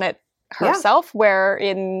kind of run it herself, where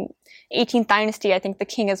in 18th dynasty, I think the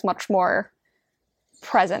king is much more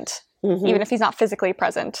present. Mm-hmm. Even if he's not physically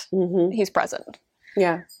present, he's present.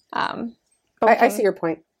 Yeah. I see your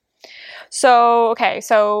point. So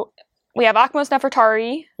we have Akhmos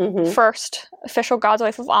Nefertari, first official god's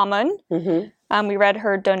wife of Amun. Mm-hmm. We read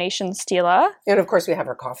her donation stela. And of course we have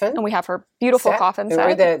her coffin. And we have her beautiful coffin set.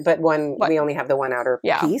 We only have the one outer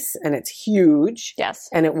piece, and it's huge. Yes.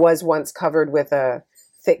 And it was once covered with a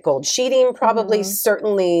thick gold sheeting, probably,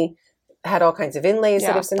 certainly had all kinds of inlays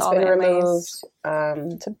that have since been removed.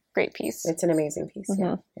 It's a great piece. It's an amazing piece,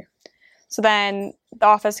 yeah. So then the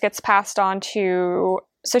office gets passed on to...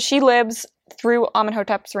 So she lives through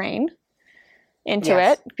Amenhotep's reign into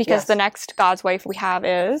it, because the next god's wife we have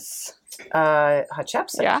is...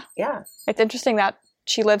 Hatshepsut. Yeah. It's interesting that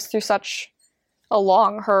she lives through such a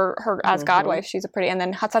long... Her as god wife, she's a pretty... And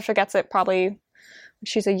then Hatshepsut gets it probably...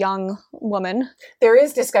 She's a young woman. There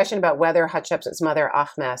is discussion about whether Hatshepsut's mother,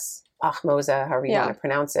 Ahmoza, however you want to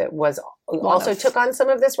pronounce it, took on some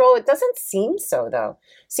of this role. It doesn't seem so, though.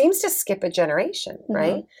 Seems to skip a generation,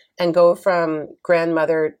 right? And go from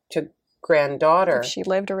grandmother to granddaughter. If she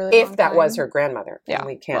lived a really long time. If that was her grandmother. Yeah. And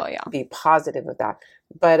we can't be positive of that.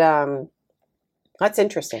 But that's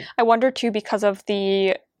interesting. I wonder, too, because of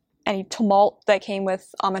any tumult that came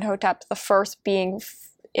with Amenhotep the first being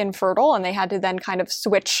infertile, and they had to then kind of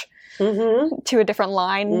switch to a different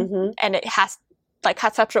line, and it has... Like,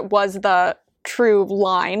 Hatshepsut was the true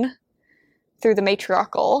line through the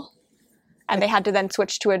matriarchal, and they had to then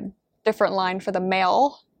switch to a different line for the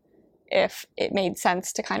male if it made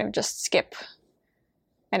sense to kind of just skip.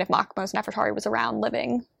 And if Akhmos Nefertari was around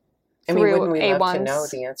living wouldn't we love to know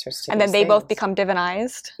the answers to and then they both become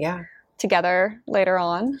divinized together later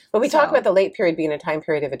on. But we talk about the late period being a time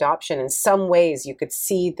period of adoption. In some ways, you could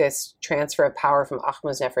see this transfer of power from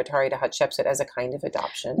Akhmos Nefertari to Hatshepsut as a kind of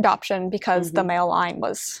adoption. Because the male line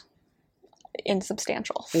was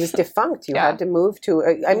insubstantial. It was defunct. You had to move to...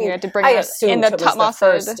 I assume the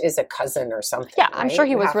first is a cousin or something. Yeah, I'm sure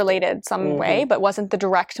he was related some way, but wasn't the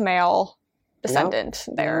direct male descendant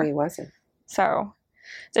there. No, he wasn't. So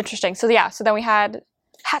it's interesting. So then we had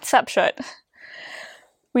Hatshepsut.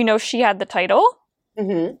 We know she had the title.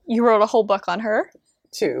 Mm-hmm. You wrote a whole book on her.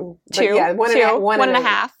 Two. Yeah, one and a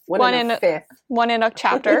half. One in a fifth. One in a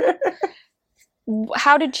chapter.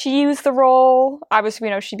 How did she use the role? Obviously,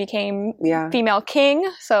 we know she became female king,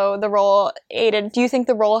 so the role aided. Do you think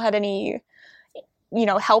the role had any,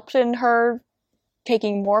 helped in her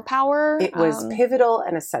taking more power? It was pivotal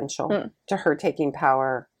and essential to her taking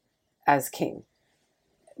power as king.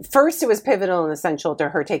 First, it was pivotal and essential to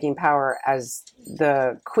her taking power as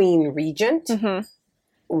the queen regent,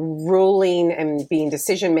 ruling and being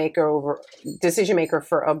decision maker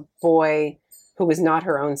for a boy who was not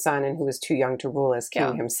her own son and who was too young to rule as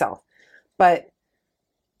king himself. But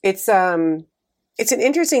it's an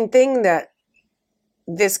interesting thing that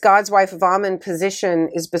this god's wife of Amun position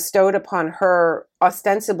is bestowed upon her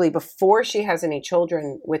ostensibly before she has any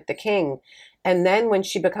children with the king. And then when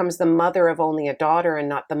she becomes the mother of only a daughter and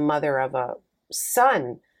not the mother of a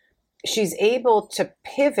son, she's able to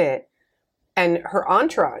pivot, and her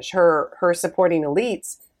entourage, her supporting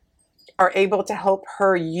elites, are able to help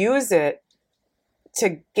her use it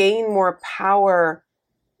to gain more power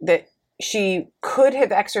that she could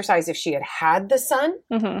have exercised if she had had the son.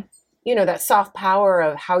 Mm-hmm. That soft power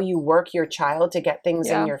of how you work your child to get things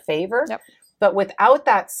in your favor. Yep. But without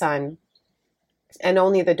that son... and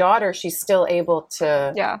only the daughter, she's still able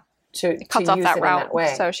to it cuts off that route,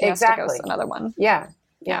 so she has to go to another one. Yeah.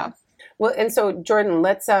 Well, and so Jordan,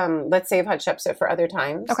 let's save Hatshepsut for other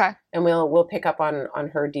times. Okay. And we'll pick up on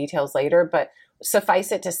her details later. But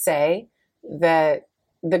suffice it to say that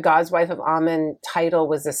the God's wife of Amun title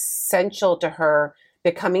was essential to her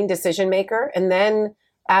becoming decision maker. And then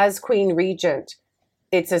as Queen Regent,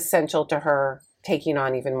 it's essential to her taking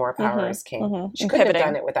on even more power as king. Mm-hmm. She couldn't have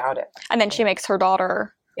done it without it. And then she makes her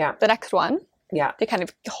daughter the next one. Yeah. They kind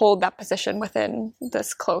of hold that position within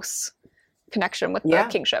this close connection with the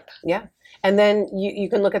kingship. Yeah. And then you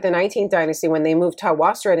can look at the 19th dynasty when they moved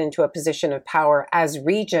Tawasret into a position of power as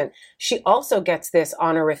regent. She also gets this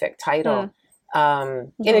honorific title.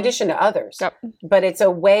 In addition to others. Yep. But it's a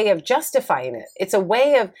way of justifying it. It's a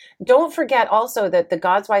way of, don't forget also that the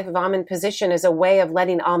God's wife of Amun position is a way of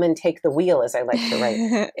letting Amun take the wheel, as I like to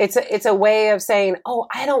write. It's a way of saying, oh,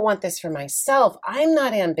 I don't want this for myself. I'm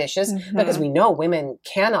not ambitious, because we know women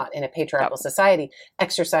cannot in a patriarchal society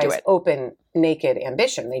exercise open, naked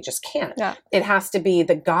ambition. They just can't. Yeah. It has to be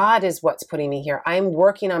the God is what's putting me here. I'm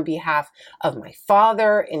working on behalf of my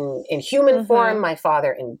father in human form, my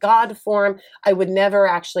father in God form. I would never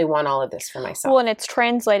actually want all of this for myself. Well, and it's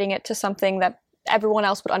translating it to something that everyone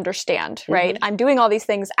else would understand, right? I'm doing all these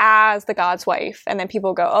things as the God's wife. And then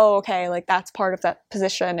people go, oh, okay, like that's part of that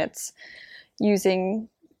position. It's using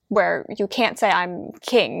where you can't say I'm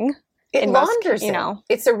king. It launders it.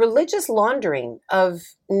 It's a religious laundering of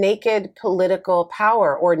naked political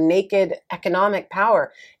power or naked economic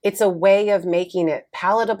power. It's a way of making it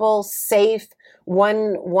palatable, safe,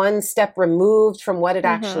 one step removed from what it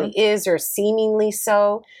actually is, or seemingly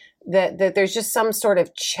so. That there's just some sort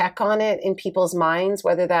of check on it in people's minds.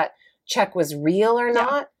 Whether that check was real or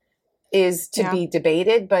not is to be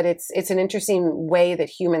debated. But it's an interesting way that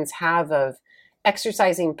humans have of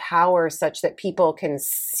exercising power such that people can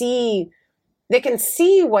see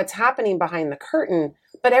what's happening behind the curtain,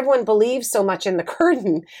 but everyone believes so much in the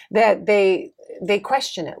curtain that they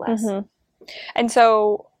question it less. And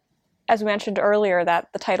so, as we mentioned earlier, that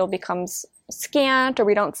the title becomes scant, or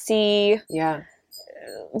we don't see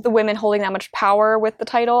the women holding that much power with the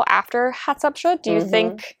title after Hatshepsut. Do you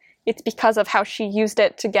think it's because of how she used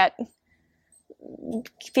it to get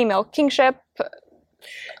female kingship?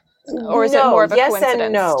 Or is it more of a coincidence? Yes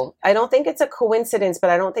and no. I don't think it's a coincidence, but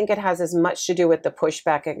I don't think it has as much to do with the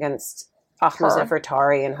pushback against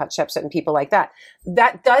Ahmose-Nefertari and Hatshepsut and people like that.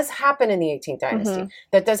 That does happen in the 18th dynasty.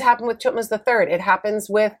 That does happen with Thutmose III. It happens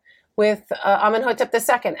with Amenhotep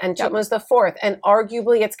II and Thutmose IV, and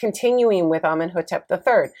arguably it's continuing with Amenhotep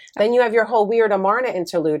III. Then you have your whole weird Amarna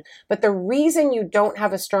interlude. But the reason you don't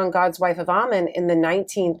have a strong God's wife of Amun in the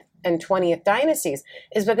 19th and 20th dynasties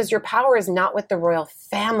is because your power is not with the royal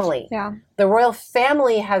family. Yeah. The royal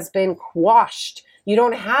family has been quashed. You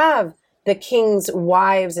don't have the king's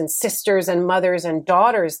wives and sisters and mothers and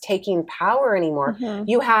daughters taking power anymore.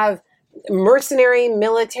 You have mercenary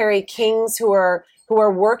military kings who are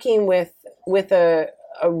working with a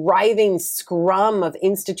writhing scrum of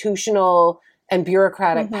institutional and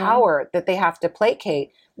bureaucratic power that they have to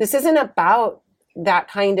placate. This isn't about that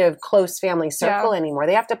kind of close family circle anymore.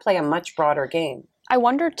 They have to play a much broader game. I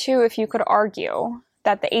wonder too if you could argue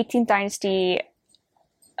that the 18th dynasty,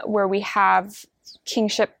 where we have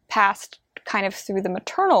kingship passed kind of through the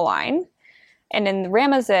maternal line, and in the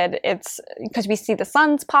Ramessid, it's because we see the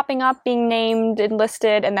sons popping up, being named,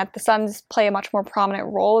 enlisted, and that the sons play a much more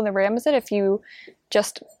prominent role in the Ramessid. If you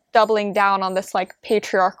just doubling down on this like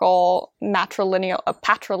patriarchal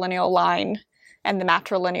patrilineal line, and the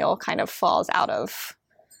matrilineal kind of falls out of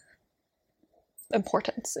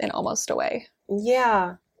importance in almost a way.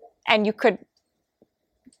 Yeah. And you could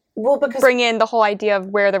bring in the whole idea of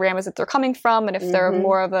where the Ramessids are coming from, and if they're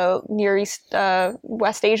more of a Near East,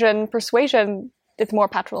 West Asian persuasion, it's more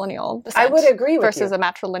patrilineal descent. I would agree with versus a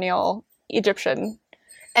matrilineal Egyptian.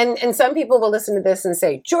 And some people will listen to this and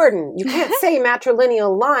say, Jordan, you can't say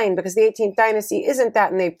matrilineal line because the 18th dynasty isn't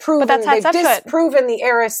that, and they've disproven the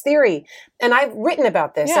heiress theory. And I've written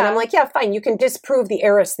about this, and I'm like, yeah, fine, you can disprove the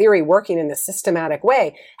heiress theory working in this systematic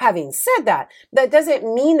way. Having said that, that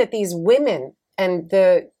doesn't mean that these women and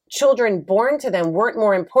the children born to them weren't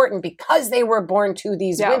more important because they were born to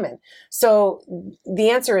these women. So the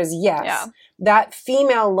answer is yes. Yeah. That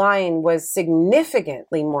female line was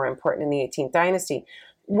significantly more important in the 18th dynasty.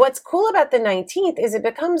 What's cool about the 19th is it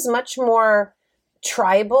becomes much more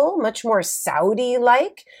tribal, much more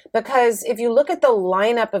Saudi-like, because if you look at the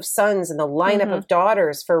lineup of sons and the lineup of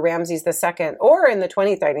daughters for Ramses II, or in the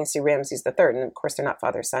 20th dynasty, Ramses III, and of course they're not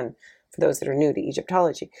father-son for those that are new to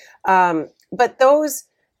Egyptology, but those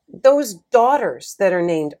daughters that are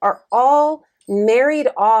named are all married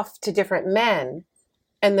off to different men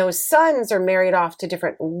And those sons are married off to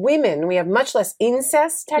different women. We have much less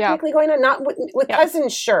incest technically going on. Not with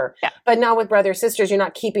cousins, sure. Yeah. But not with brothers, sisters. You're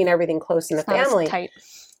not keeping everything close in the family. Tight.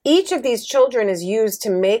 Each of these children is used to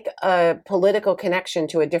make a political connection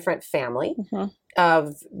to a different family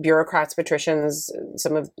of bureaucrats, patricians,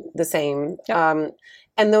 some of the same. Yep.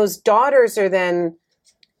 And those daughters are then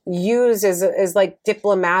used as like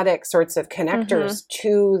diplomatic sorts of connectors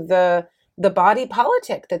to the body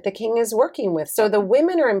politic that the king is working with. So the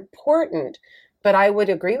women are important, but I would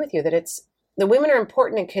agree with you that the women are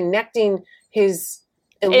important in connecting his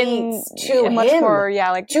elites to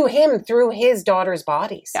him, to him through his daughters'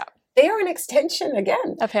 bodies. Yeah. They are an extension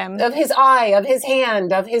again of him, of his eye, of his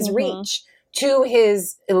hand, of his reach to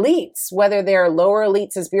his elites, whether they're lower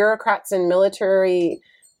elites as bureaucrats and military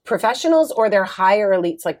professionals or they're higher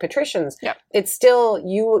elites like patricians. Yep. It's still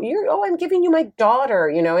you're I'm giving you my daughter,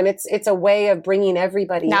 and it's a way of bringing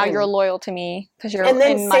everybody now in. You're loyal to me because you're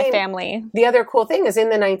in my family. The other cool thing is in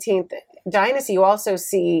the 19th dynasty you also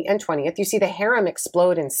see, and 20th, you see the harem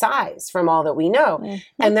explode in size from all that we know.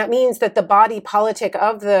 And that means that the body politic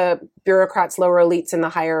of the bureaucrats, lower elites and the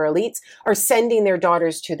higher elites are sending their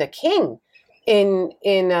daughters to the king in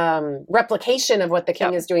replication of what the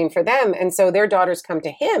king is doing for them. And so their daughters come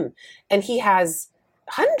to him and he has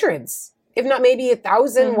hundreds, if not maybe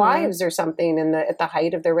 1,000 wives or something at the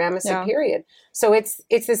height of the Ramesside period. So it's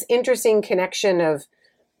this interesting connection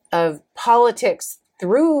of politics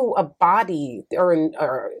through a body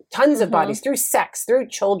or tons of bodies, through sex, through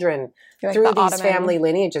children, through these family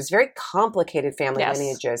lineages, very complicated family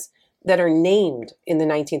lineages that are named in the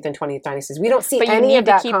 19th and 20th dynasties. We don't see any of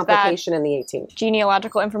that complication in the 18th.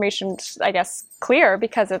 Genealogical information, I guess, clear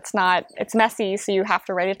because it's messy, so you have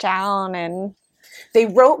to write it down. And they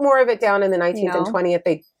wrote more of it down in the 19th and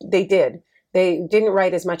 20th. They did. They didn't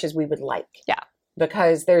write as much as we would like. Yeah.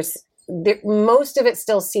 Because most of it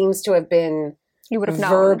still seems to have been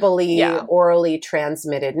verbally, orally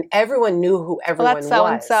transmitted. And everyone knew who everyone was. That's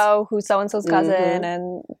so-and-so, who's so-and-so's cousin,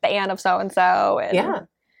 and the aunt of so-and-so. And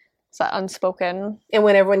it's that unspoken. And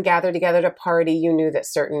when everyone gathered together to party, you knew that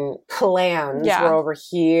certain clans were over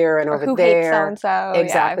here and over who there. Hates so-and-so.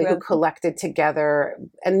 Exactly, who collected together.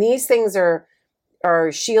 And these things are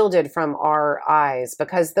shielded from our eyes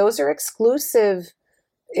because those are exclusive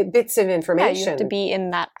bits of information. Yeah, you have to be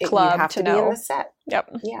in that club you have to know. Be in the set. Yep.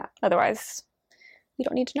 Yeah. Otherwise, you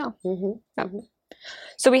don't need to know. Yep.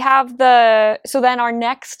 So we have so then our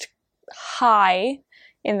next high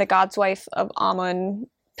in the God's wife of Amun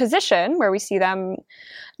position, where we see them,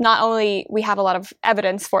 not only we have a lot of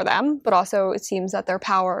evidence for them, but also it seems that their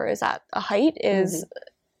power is at a height, is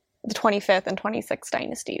the 25th and 26th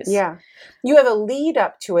dynasties. Yeah. You have a lead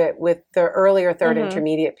up to it with the earlier third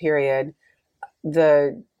intermediate period,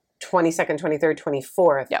 the 22nd, 23rd,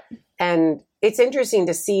 24th. Yep. And it's interesting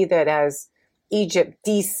to see that as Egypt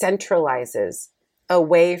decentralizes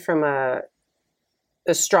away from a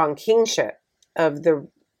strong kingship of the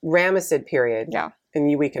Ramesside period. Yeah.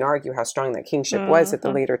 And we can argue how strong that kingship was at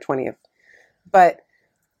the later 20th. But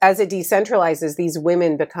as it decentralizes, these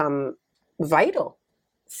women become vital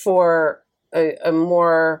for a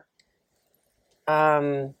more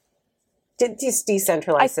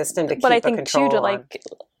decentralized system to keep but I a think control too, to on.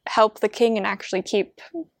 Help the king and actually keep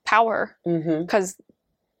power. Because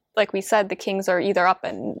like we said, the kings are either up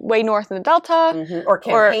and way north in the Delta or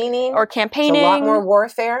campaigning. Or campaigning. It's a lot more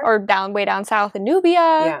warfare. Or way down south in Nubia.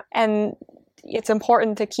 Yeah. And it's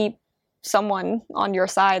important to keep someone on your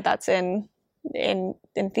side that's in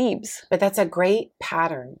Thebes. But that's a great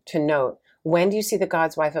pattern to note. When do you see the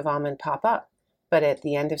God's wife of Amun pop up? But at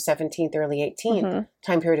the end of 17th, early 18th,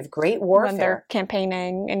 time period of great warfare. When they're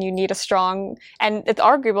campaigning and you need a strong... And it's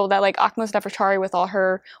arguable that Akhmuz Nefertari, with all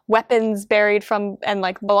her weapons buried from... And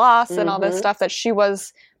Balas and all this stuff, that she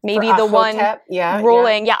was maybe the one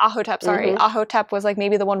ruling... Yeah, Ahotep, sorry. Ahotep was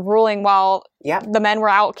maybe the one ruling while the men were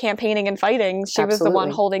out campaigning and fighting. She was the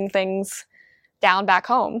one holding things down back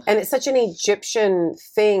home. And it's such an Egyptian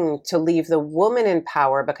thing to leave the woman in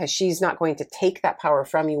power because she's not going to take that power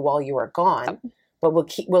from you while you are gone. But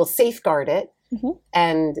we'll safeguard it,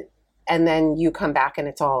 and then you come back and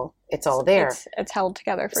it's all there. It's held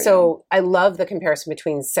together for you. So I love the comparison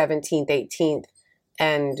between 17th, 18th,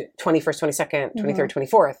 and 21st, 22nd, 23rd,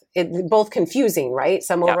 24th. It both confusing, right?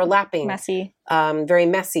 Some overlapping, messy, very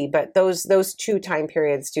messy. But those two time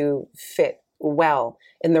periods do fit well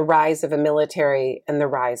in the rise of a military and the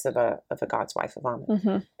rise of a God's wife of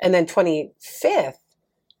Amun. And then 25th,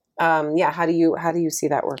 how do you see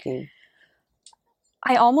that working?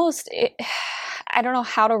 I don't know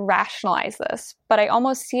how to rationalize this, but I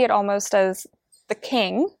almost see it almost as the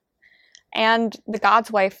king and the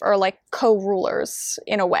god's wife are like co-rulers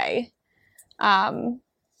in a way.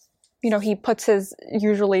 He puts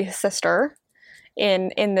usually his sister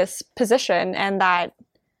in this position, and that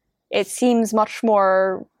it seems much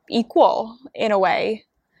more equal in a way.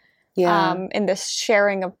 Yeah. In this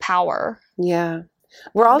sharing of power. Yeah.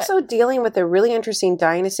 We're also dealing with a really interesting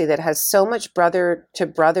dynasty that has so much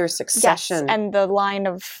brother-to-brother succession. Yes, and the line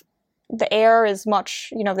of the heir is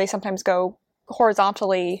much, they sometimes go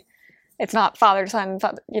horizontally. It's not father to son,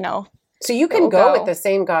 So you can go with the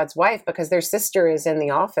same god's wife because their sister is in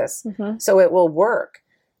the office. Mm-hmm. So it will work.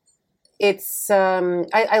 It's,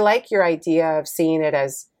 I like your idea of seeing it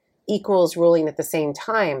as equals ruling at the same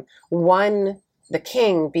time. One, the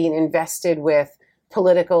king, being invested with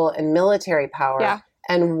political and military power. Yeah.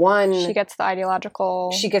 And one... She gets the ideological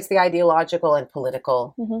and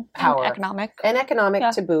political power. And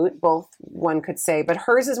economic. To boot, both, one could say. But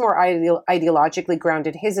hers is more ideologically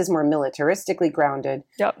grounded. His is more militaristically grounded.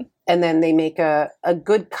 Yep. And then they make a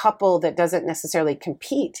good couple that doesn't necessarily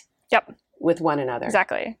compete with one another.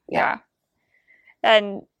 Exactly. Yeah.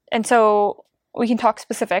 And so we can talk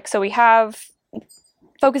specifics. So we have...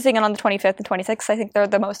 Focusing on the 25th and 26th, I think they're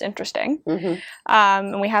the most interesting. Mm-hmm.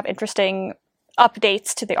 And we have interesting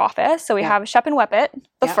updates to the office. So we have Shep-en-Wepet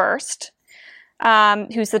the first,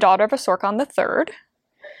 who's the daughter of Asorkon the third.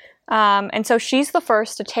 And so she's the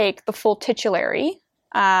first to take the full titulary,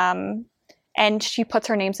 and she puts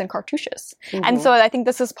her names in cartouches. Mm-hmm. And so I think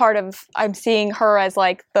this is part of, I'm seeing her as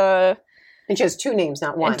like the... And she has two names,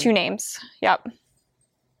 not one. And two names, yep.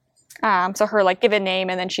 So her like given name,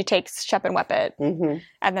 and then she takes Shep-en-Wepet,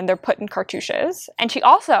 and then they're put in cartouches. And she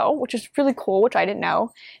also, which is really cool, which I didn't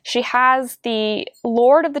know, she has the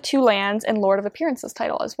Lord of the Two Lands and Lord of Appearances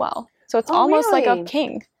title as well. So it's almost like a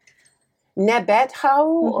king. Nebet-how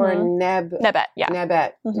or Nebet, yeah.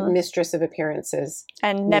 Nebet, Mistress of Appearances.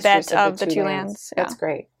 And Nebet of the Two Lands. That's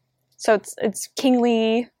great. So it's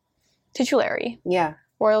kingly titulary. Yeah.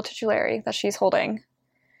 Royal titulary that she's holding.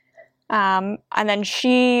 And then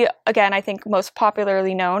she, again, I think most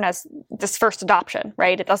popularly known as this first adoption,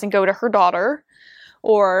 right? It doesn't go to her daughter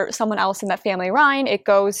or someone else in that family line. It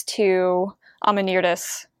goes to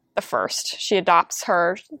Amunirtis the first. She adopts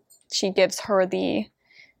her. She gives her the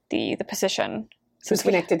position. Who's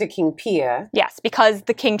connected to King Pia. Yes, because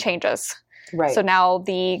the king changes. Right. So now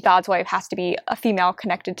the god's wife has to be a female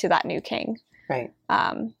connected to that new king. Right.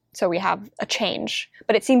 So we have a change.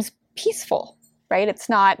 But it seems peaceful. Right? It's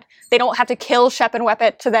not, they don't have to kill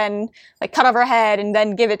Shep-en-Wepet to then like cut off her head and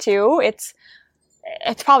then give it to. It's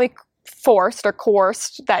probably forced or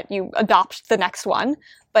coerced that you adopt the next one.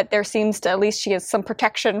 But there seems to, at least she has some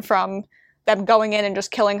protection from them going in and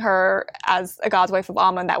just killing her as a god's wife of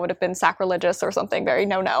Amun. That would have been sacrilegious or something very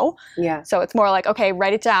no. Yeah. So it's more like, okay,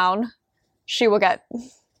 write it down. You're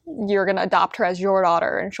going to adopt her as your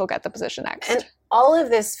daughter and she'll get the position next. And all of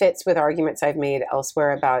this fits with arguments I've made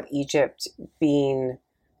elsewhere about Egypt being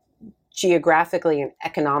geographically and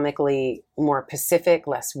economically more pacific,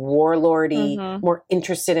 less warlordy, more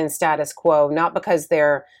interested in status quo, not because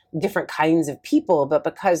they're different kinds of people, but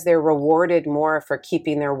because they're rewarded more for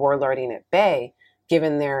keeping their warlording at bay,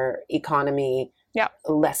 given their economy,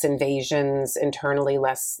 less invasions internally,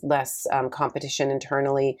 less competition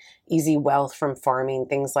internally, easy wealth from farming,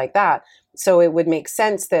 things like that. So it would make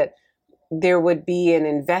sense that there would be an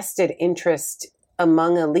invested interest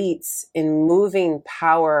among elites in moving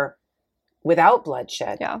power without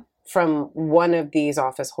bloodshed from one of these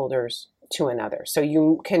office holders to another. So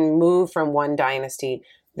you can move from one dynasty,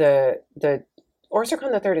 the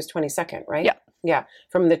Asorkon III is 22nd, right? Yeah. Yeah.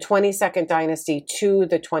 From the 22nd dynasty to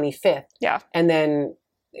the 25th. Yeah. And then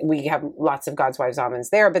we have lots of God's Wives Amuns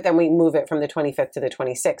there, but then we move it from the 25th to the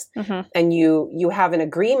 26th. And you have an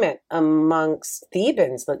agreement amongst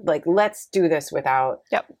Thebans, like let's do this without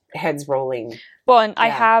heads rolling. Well, and I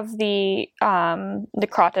have the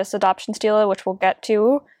Necrotis adoption stela, which we'll get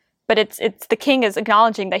to, but it's the king is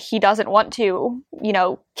acknowledging that he doesn't want to,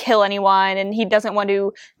 kill anyone, and he doesn't want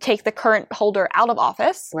to take the current holder out of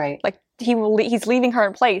office. Right. Like he's leaving her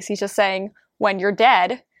in place. He's just saying, when you're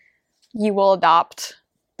dead, you will adopt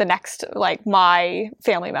the next, like, my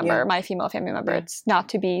family member, my female family member. It's not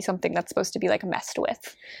to be something that's supposed to be like messed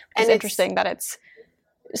with. It's interesting that it's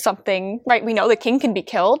something, right? We know the king can be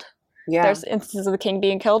killed. Yeah. There's instances of the king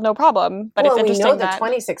being killed, no problem. But it's interesting we know the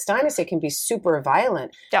 26th dynasty can be super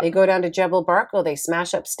violent. They go down to Jebel Barkal, they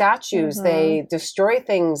smash up statues, they destroy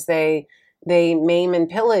things, they maim and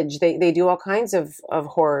pillage, they do all kinds of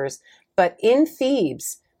horrors. But in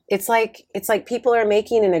Thebes, it's like people are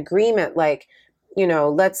making an agreement, like,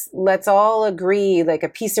 let's all agree, like a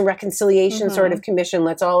peace and reconciliation sort of commission.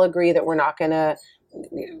 Let's all agree that we're not going to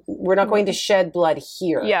we're not going to shed blood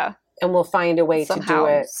here. Yeah. And we'll find a way somehow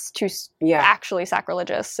to do it. To actually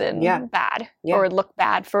sacrilegious and bad. Yeah. Or look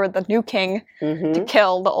bad for the new king to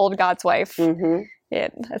kill the old god's wife.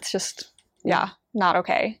 It's just, not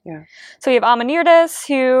okay. Yeah. So you have Amunirtis,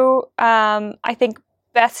 who I think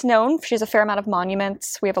best known, she has a fair amount of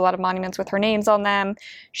monuments. We have a lot of monuments with her names on them.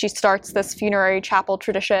 She starts this funerary chapel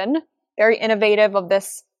tradition, very innovative, of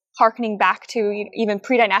this harkening back to even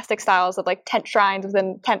pre-dynastic styles of like tent shrines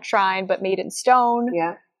within tent shrine, but made in stone.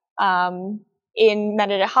 Yeah. In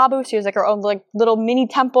Medinet Habu, she has like her own like little mini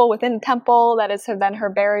temple within a temple that is then her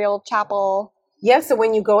burial chapel. Yeah, so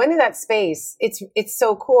when you go into that space, it's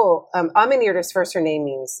so cool. Amunirtis, first, her name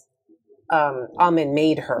means Amun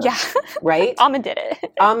made her. Yeah. Right? Amun did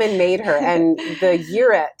it. Amun made her. And the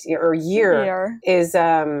year is,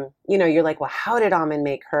 you're like, well, how did Amun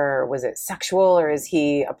make her? Was it sexual, or is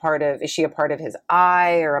she a part of his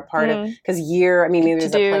eye, or a part of, because year, I mean, maybe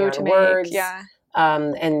there's a play on words. Yeah.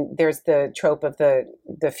 And there's the trope of the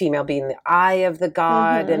female being the eye of the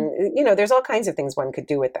god. And, there's all kinds of things one could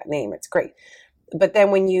do with that name. It's great. But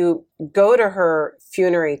then when you go to her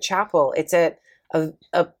funerary chapel, it's at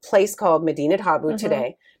a place called Medinet Habu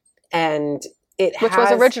today. And which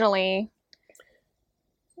was originally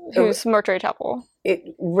whose mortuary chapel?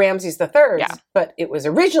 Ramses III, but it was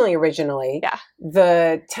originally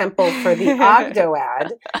the temple for the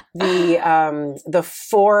Ogdoad, the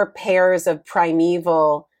 4 pairs of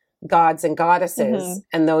primeval gods and goddesses,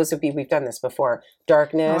 and those would be, we've done this before,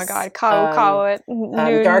 darkness, oh my god,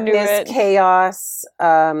 darkness, chaos,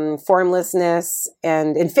 formlessness,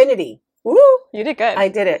 and infinity. Woo! You did good. I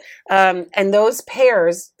did it. And those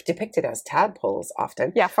pairs, depicted as tadpoles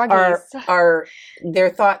often, froggies,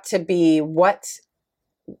 they're thought to be what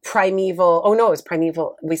primeval, it was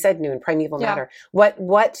primeval, we said primeval matter.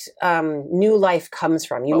 What new life comes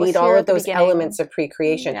from. You need all of those elements of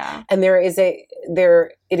pre-creation. Yeah. And it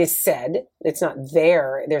is said, it's not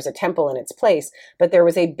there's a temple in its place, but there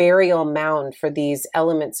was a burial mound for these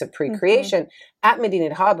elements of pre-creation at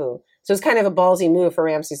Medinet Habu. So it's kind of a ballsy move for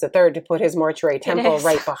Ramses III to put his mortuary temple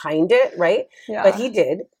right behind it, right? Yeah. But he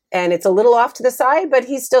did. And it's a little off to the side, but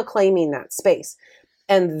he's still claiming that space.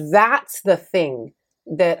 And that's the thing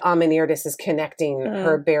that Amunirtis is connecting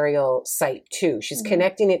her burial site to. She's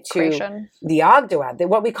connecting it to the Ogdoad,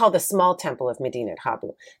 what we call the small temple of Medinet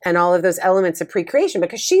Habu, and all of those elements of pre-creation,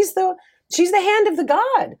 because she's the hand of the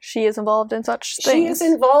god. She is involved in such things. She is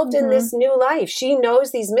involved in this new life. She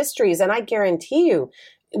knows these mysteries, and I guarantee you,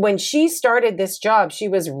 when she started this job, she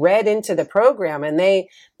was read into the program, and they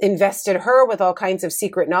invested her with all kinds of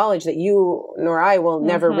secret knowledge that you nor I will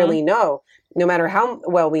never really know. No matter how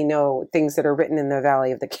well we know things that are written in the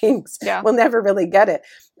Valley of the Kings, we'll never really get it.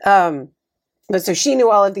 But so she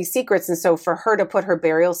knew all of these secrets, and so for her to put her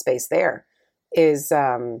burial space there is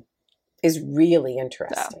really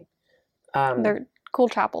interesting. Yeah. They're cool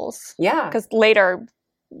chapels. Yeah, because later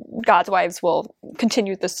God's wives will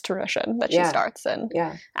continue this tradition that she starts and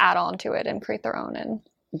add on to it and create their own.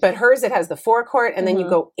 But hers, it has the forecourt, and then you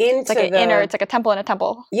go into it's like it's like a temple in a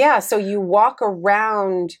temple. Yeah, so you walk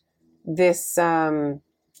around this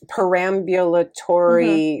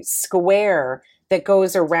perambulatory square that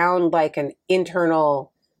goes around like an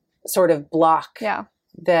internal sort of block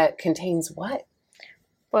that contains what?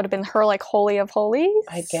 Would have been her like Holy of Holies?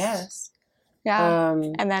 I guess. Yeah.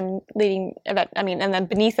 And then and then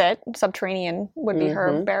beneath it, subterranean, would be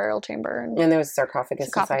her burial chamber. And there was a sarcophagus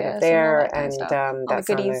inside of there, and that's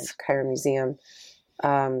on the Cairo Museum.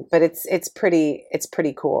 But it's pretty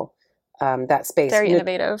cool. That space. Very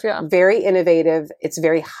innovative, Very innovative. It's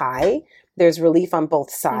very high. There's relief on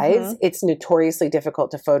both sides. It's notoriously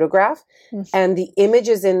difficult to photograph. And the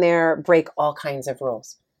images in there break all kinds of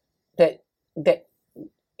rules. That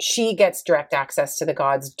she gets direct access to the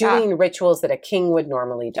gods, doing rituals that a king would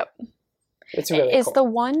normally do. It's really cool. Is the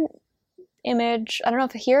one image, I don't know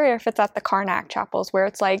if here or if it's at the Karnak chapels, where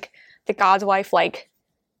it's like the god's wife like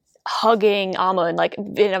hugging Amun like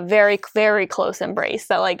in a very, very close embrace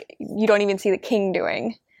that like you don't even see the king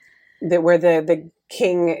doing. Where the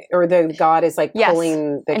king or the god is like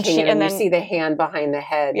pulling the king and then you see the hand behind the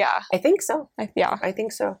head. Yeah. I think so. I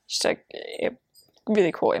think so. Just like a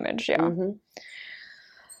really cool image,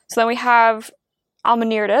 So then we have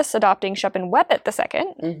Amunirtis adopting Shep-en-Wepet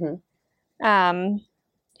II,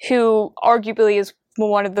 who arguably is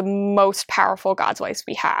one of the most powerful god's wives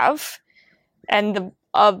we have, and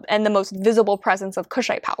the most visible presence of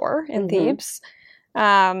Kushite power in Thebes.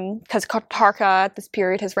 Because Tarka at this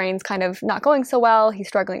period, his reign's kind of not going so well. He's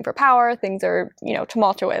struggling for power. Things are,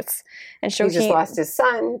 tumultuous. And so he just lost his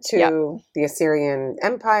son to the Assyrian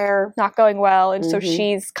Empire. Not going well. And so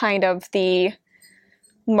she's kind of the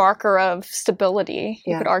marker of stability,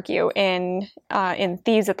 you could argue, in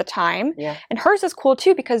Thebes at the time. Yeah. And hers is cool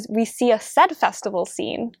too because we see a Sed festival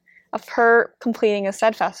scene of her completing a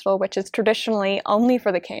Sed festival, which is traditionally only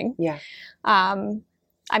for the king. Yeah.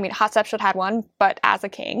 I mean, Hatshepsut had one, but as a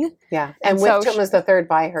king. Yeah. And with Thutmose III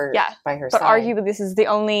by her side. But arguably this is the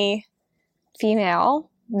only female,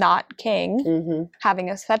 not king, having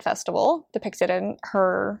a Sed festival depicted in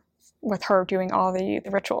her, with her doing all the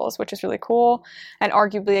rituals, which is really cool. And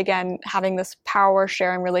arguably, again, having this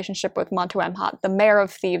power-sharing relationship with Mentuhotep, the mayor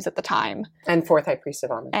of Thebes at the time. And fourth high priest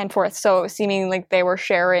of Amun. So seeming like they were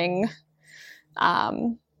sharing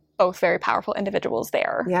both very powerful individuals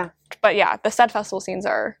there. Yeah. But yeah, the Sed festival scenes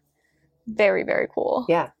are very, very cool.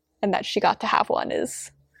 Yeah. And that she got to have one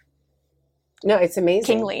is... No, it's amazing.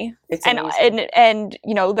 Kingly. It's amazing. And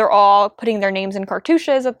you know, they're all putting their names in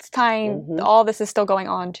cartouches at this time. All this is still going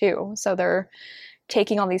on too. So they're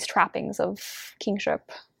taking on these trappings of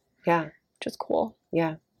kingship. Yeah. Which is cool.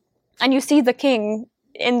 Yeah. And you see the king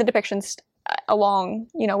in the depictions along,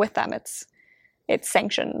 you know, with them. It's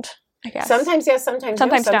sanctioned, I guess. Sometimes yes, sometimes no.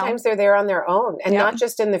 Sometimes they're there on their own. And not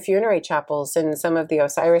just in the funerary chapels. In some of the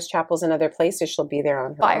Osiris chapels and other places, she'll be there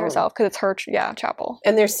on her by own. herself, because it's her chapel.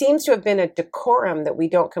 And there seems to have been a decorum that we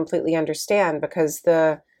don't completely understand, because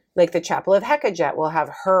the chapel of Hekajet will have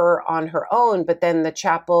her on her own, but then the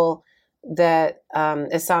chapel that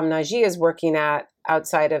Issam Naji is working at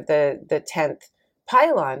outside of the 10th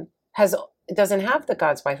pylon doesn't have the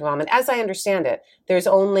God's wife of Amun. As I understand it, there's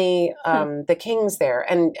only the kings there,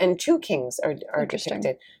 and two kings are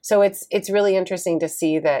depicted. So it's really interesting to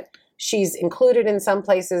see that she's included in some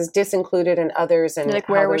places, disincluded in others, and like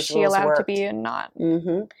where was she allowed to be and not.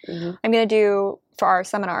 I'm going to do for our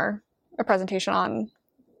seminar a presentation on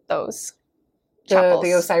those chapels.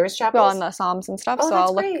 The Osiris chapels? Well, and the Psalms and stuff. Oh, so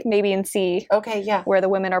I'll look maybe and see where the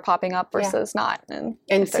women are popping up versus not. And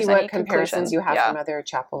see what comparisons you have from other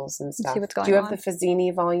chapels and stuff. See what's going on. Do you have the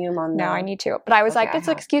Fazzini volume on there? No, I need to. But I was like, it's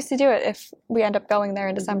an excuse to do it. If we end up going there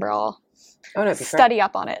in December, I'll study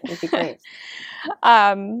up on it. It'd be great.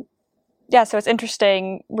 So it's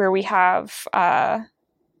interesting where we have,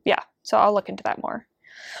 so I'll look into that more.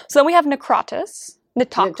 So then we have Nitocris.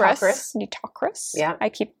 Yeah. I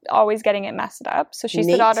keep always getting it messed up. So she's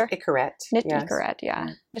the daughter. Nit-Icaret,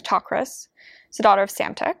 yeah. Nitocris. She's the daughter of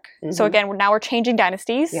Psamtik. So again, now we're changing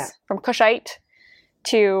dynasties from Kushite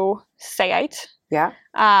to Sayite. Yeah.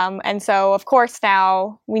 And so, of course,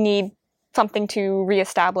 now we need something to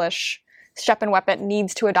reestablish. Shep-en-Wepet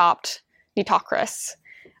needs to adopt Nitocris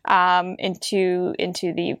into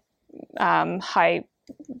the high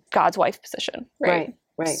God's wife position. Right.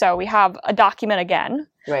 So we have a document again,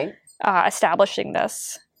 establishing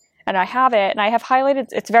this, and I have it, and I have highlighted.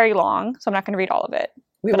 It's very long, so I'm not going to read all of it.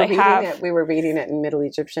 We were reading it in Middle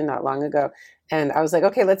Egyptian not long ago, and I was like,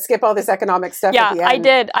 okay, let's skip all this economic stuff. Yeah, at the end. I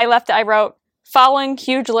did. I left it. I wrote following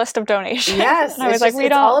huge list of donations. Yes, and I was like,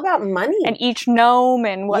 it's all about money and each gnome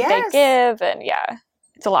and what they give, and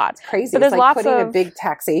it's a lot. It's crazy. But there's it's like lots putting of a big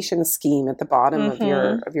taxation scheme at the bottom of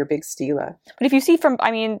your big stela. But if you see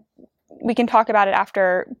we can talk about it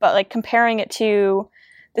after, but like comparing it to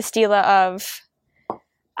the stela of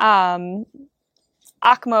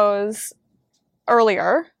Akhmo's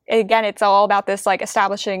earlier, again, it's all about this like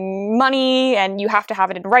establishing money, and you have to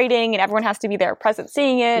have it in writing, and everyone has to be there present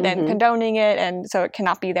seeing it and condoning it, and so it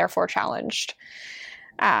cannot be therefore challenged.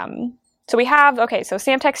 So we have, so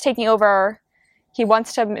Psamtik's taking over. He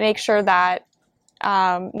wants to make sure that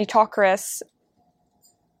Nitocris,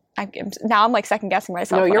 now I'm like second guessing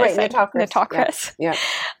myself. No, you're right. Nitocris.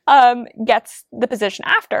 Gets the position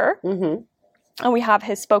after. And we have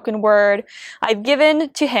his spoken word. I've given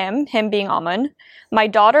to him being Amun, my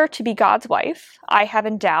daughter to be God's wife. I have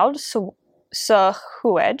endowed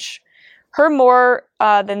Sahuej, her more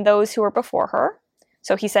than those who were before her.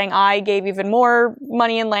 So he's saying, I gave even more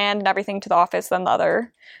money and land and everything to the office than the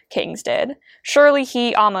other kings did. Surely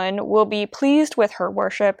he, Amun, will be pleased with her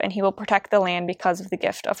worship, and he will protect the land because of the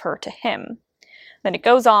gift of her to him. Then it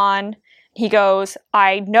goes on. He goes,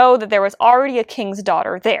 I know that there was already a king's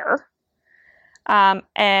daughter there,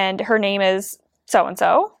 and her name is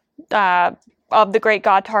so-and-so, of the great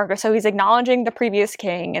god Targa. So he's acknowledging the previous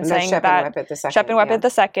king and saying that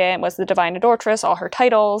Shep-en-Wepet II was the divine adortress, all her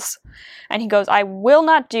titles. And he goes, I will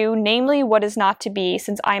not do, namely, what is not to be,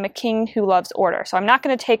 since I am a king who loves order. So I'm not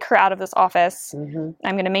going to take her out of this office. I'm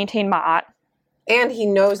going to maintain Ma'at. And he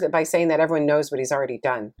knows that by saying that, everyone knows what he's already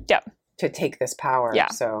done. To take this power.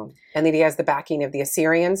 So, and then he has the backing of the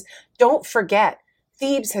Assyrians. Don't forget,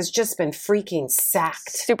 Thebes has just been freaking sacked.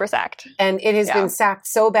 Super sacked. And it has been sacked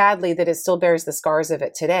so badly that it still bears the scars of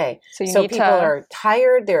it today. So people are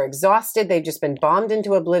tired, they're exhausted, they've just been bombed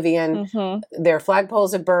into oblivion. Their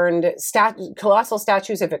flagpoles have burned, colossal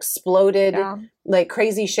statues have exploded, like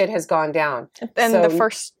crazy shit has gone down. And the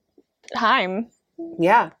first time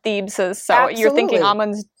Thebes is, so Absolutely. You're thinking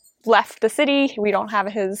Amun's left the city, we don't have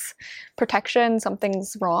his protection,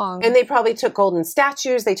 something's wrong. And they probably took golden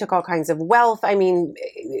statues, they took all kinds of wealth. I mean,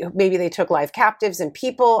 maybe they took live captives and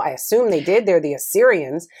people. I assume they did. They're the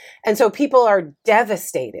Assyrians. And so people are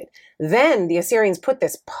devastated. Then the Assyrians put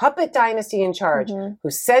this puppet dynasty in charge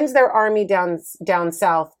who sends their army down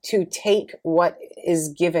south to take what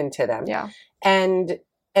is given to them. Yeah.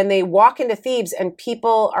 And they walk into Thebes and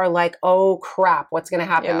people are like, oh crap, what's going to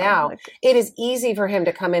happen now? Like, it is easy for him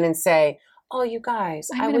to come in and say, oh, you guys,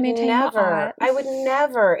 I would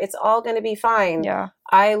never, it's all going to be fine. Yeah.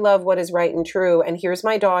 I love what is right and true. And here's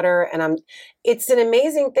my daughter. And it's an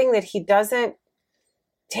amazing thing that he doesn't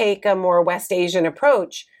take a more West Asian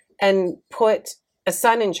approach and put a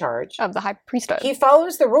son in charge of the high priesthood. He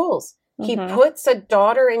follows the rules. He puts a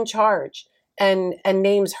daughter in charge. And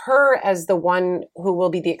names her as the one who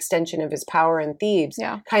will be the extension of his power in Thebes.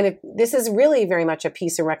 Yeah. Kind of, this is really very much a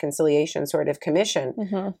peace and reconciliation sort of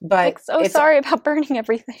commission. But like, sorry about burning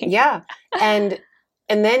everything. Yeah. And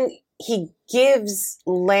then he gives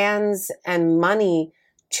lands and money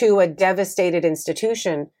to a devastated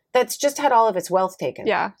institution that's just had all of its wealth taken.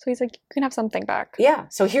 Yeah. So he's like, you can have something back. Yeah.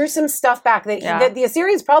 So here's some stuff back that the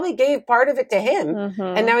Assyrians probably gave part of it to him.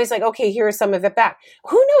 And now he's like, okay, here's some of it back.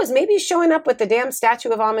 Who knows? Maybe he's showing up with the damn statue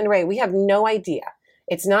of Amun-Re. We have no idea.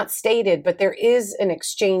 It's not stated, but there is an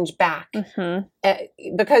exchange back.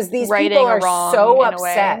 Because these people are so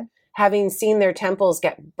upset having seen their temples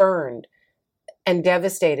get burned and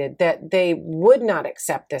devastated that they would not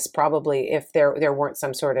accept this probably if there weren't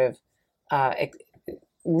some sort of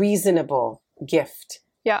reasonable gift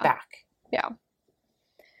back. Yeah.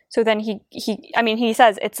 So then he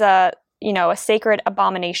says it's a sacred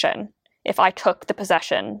abomination if I took the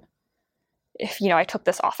possession, if I took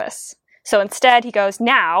this office. So instead he goes,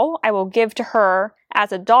 now I will give to her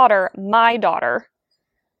as a daughter, my daughter,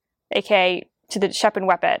 aka to the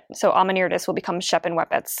Shep-en-Wepet. So Amanirdis will become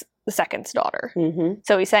Shep-en-Wepet's the second's daughter.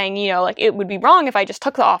 So he's saying, like it would be wrong if I just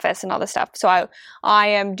took the office and all this stuff. So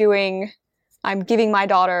I'm giving my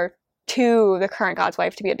daughter to the current god's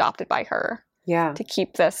wife to be adopted by her. Yeah. To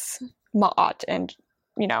keep this ma'at and,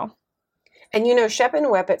 And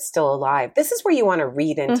Shep-en-Wepet's still alive. This is where you want to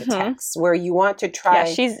read into texts, where you want to try.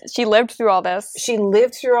 Yeah, she lived through all this. She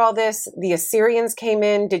lived through all this. The Assyrians came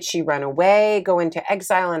in. Did she run away, go into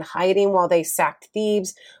exile and hiding while they sacked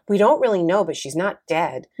Thebes? We don't really know, but she's not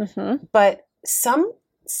dead. But some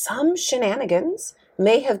shenanigans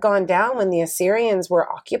may have gone down when the Assyrians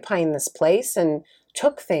were occupying this place and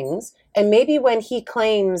took things. And maybe when he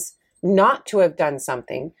claims not to have done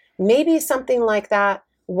something, maybe something like that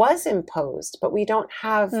was imposed, but we don't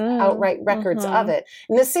have outright records of it.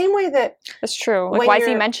 In the same way that... That's true. Like, why is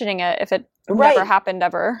he mentioning it if it never happened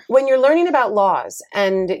ever? When you're learning about laws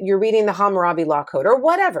and you're reading the Hammurabi law code or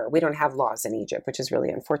whatever, we don't have laws in Egypt, which is really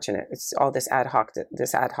unfortunate. It's all this ad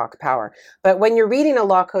hoc power. But when you're reading a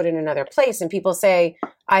law code in another place and people say,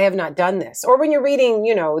 I have not done this. Or when you're reading,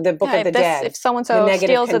 the Book of the Dead. If so-and-so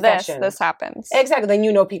steals this happens. Exactly.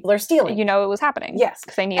 Then people are stealing. It was happening. Yes.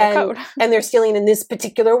 Because they need a code. And they're stealing in this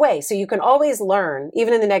particular way. So you can always learn,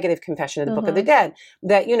 even in the negative confession of the Book of the Dead,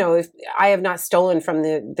 that, if I have not stolen from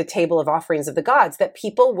the table of offerings of the gods, that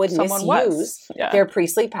people would misuse their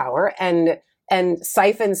priestly power and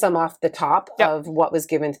siphon some off the top of what was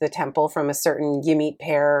given to the temple from a certain Yimit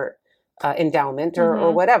pair endowment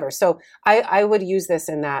or whatever. So I would use this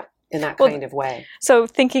in that kind of way. So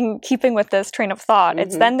keeping with this train of thought,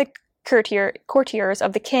 it's then the courtiers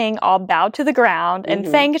of the king all bowed to the ground and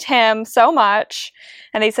thanked him so much.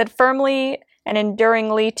 And they said, firmly and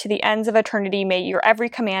enduringly to the ends of eternity, may your every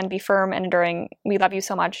command be firm and enduring. We love you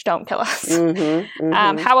so much. Don't kill us.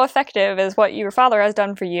 How effective is what your father has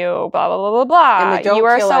done for you? Blah, blah, blah, blah, blah. And you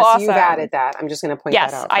are so awesome. You've added that. I'm just going to point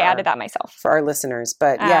that out. Yes, I added that myself. For our listeners.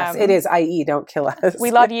 But yes, it is, i.e., don't kill us.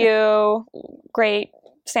 We love you. Great.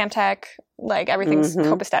 Samtech. Like, everything's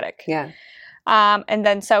copacetic. Yeah. And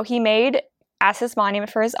then so he made, as his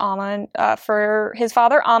monument for his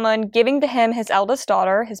father Amun, giving to him his eldest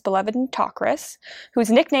daughter, his beloved Tokris,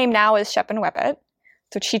 whose nickname now is Shep-en-Wepet.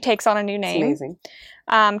 So she takes on a new name. It's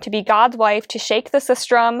amazing. To be God's wife, to shake the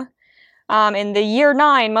sistrum in the year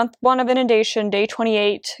 9, month 1 of inundation, day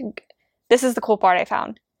 28. This is the cool part I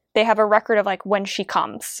found. They have a record of when she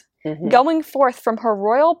comes. Going forth from her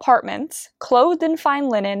royal apartments, clothed in fine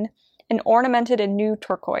linen, and ornamented in new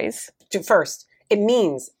turquoise. First, it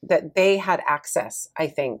means that they had access, I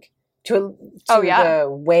think, to the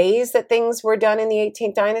ways that things were done in the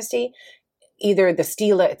 18th dynasty, either the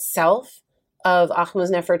stela itself of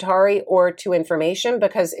Ahmuz Nefertari or to information,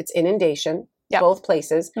 because it's inundation, both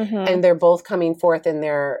places, and they're both coming forth in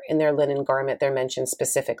their linen garment. They're mentioned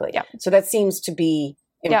specifically. So that seems to be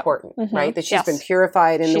important, right? That she's been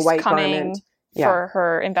purified in the white garment. For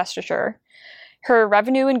her investiture. Her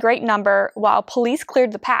revenue in great number, while police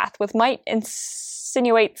cleared the path, with might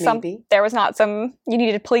insinuate there was not some, you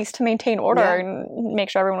needed police to maintain order and make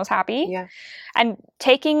sure everyone was happy. And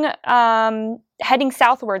heading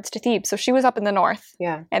southwards to Thebes. So she was up in the north.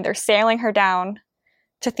 And they're sailing her down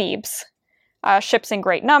to Thebes. Ships in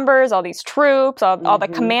great numbers, all these troops, all the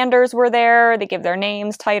commanders were there. They give their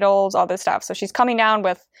names, titles, all this stuff. So she's coming down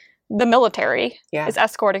with the military is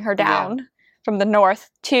escorting her down from the north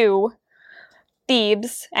to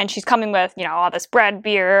Thebes, and she's coming with, all this bread,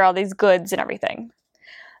 beer, all these goods and everything.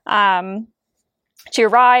 She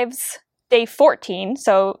arrives day 14,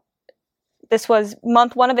 so this was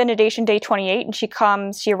month 1 of inundation, day 28,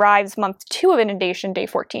 and she arrives month 2 of inundation, day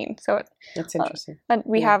 14. So that's interesting. And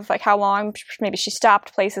we have how long, maybe she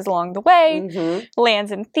stopped places along the way,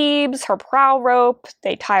 lands in Thebes, her prow rope,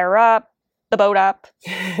 they tie her up, the boat up,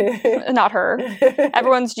 not her.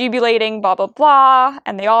 Everyone's jubilating, blah, blah, blah.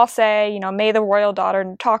 And they all say, may the royal daughter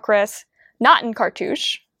Nitocris, not in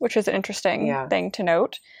Cartouche, which is an interesting thing to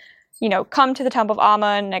note, come to the temple of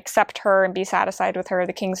Amun, accept her and be satisfied with her,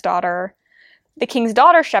 the king's daughter. The king's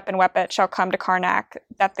daughter, Shep-en-Wepet, shall come to Karnak,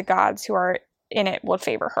 that the gods who are in it will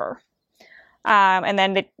favor her. And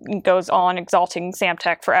then it goes on exalting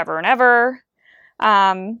Psamtik forever and ever.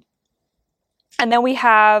 And then we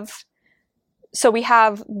have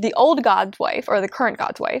the old god's wife, or the current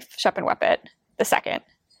god's wife, Shep-en-Wepet, the second,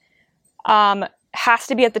 has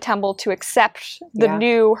to be at the temple to accept her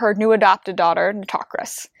new adopted daughter,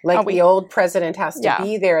 Nitocris. The old president has to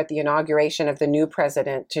be there at the inauguration of the new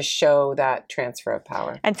president to show that transfer of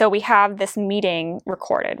power. And so we have this meeting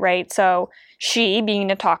recorded, right? So she, being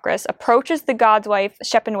Nitocris, approaches the god's wife,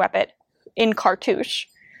 Shep-en-Wepet, in Cartouche.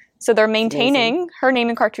 So they're maintaining her name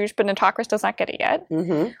in Cartouche, but Nitocris does not get it yet.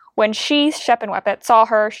 When Shep-en-Wepet, saw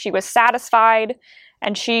her, she was satisfied,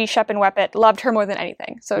 and Shep-en-Wepet, loved her more than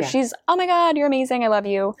anything. So she's, oh my God, you're amazing, I love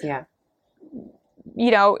you.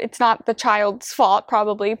 It's not the child's fault,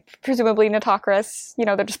 probably, presumably Nitocris.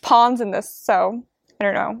 They're just pawns in this, so I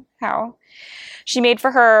don't know how. She made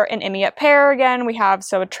for her an Immiat pair again. We have,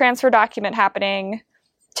 a transfer document happening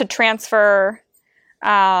to transfer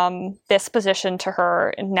this position to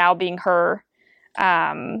her, and now being her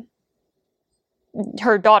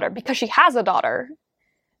daughter, because she has a daughter.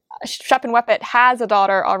 Shep-en-Wepet has a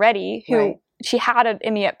daughter already who she had an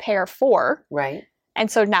Immiat pair for. Right.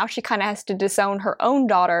 And so now she kind of has to disown her own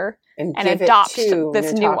daughter and adopt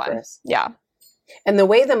this new one. Yeah. And the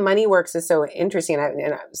way the money works is so interesting.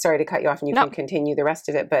 And I'm sorry to cut you off, and you can continue the rest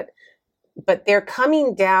of it. But they're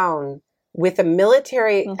coming down with a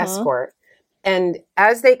military escort. And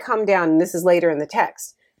as they come down, and this is later in the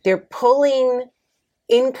text, they're pulling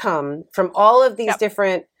income from all of these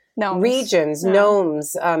different regions,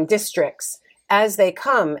 nomes, districts, as they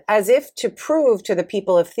come, as if to prove to the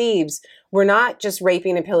people of Thebes, we're not just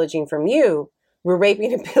raping and pillaging from you, we're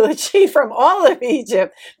raping and pillaging from all of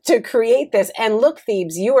Egypt to create this. And look,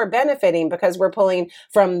 Thebes, you are benefiting because we're pulling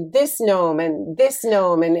from this nome and bringing it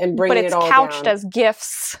all down. But it's couched as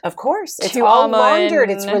gifts. Of course. It's all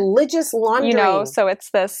laundered. It's religious laundering. So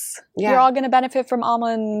it's this, you're all going to benefit from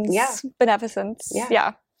Amun's beneficence.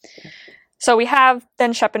 Yeah. So we have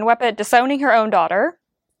then Shep-en-Wepet disowning her own daughter,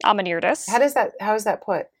 Amunirtis. How is that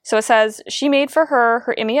put? So it says, she made for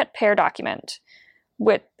her Immiat pair document,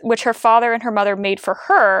 which her father and her mother made for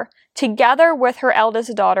her, together with her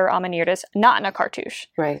eldest daughter, Amunirtis, not in a Cartouche.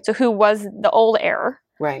 Right. So who was the old heir.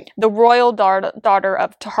 Right. The royal daughter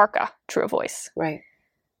of Taharqa, true voice. Right.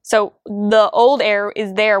 So the old heir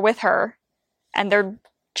is there with her, and they're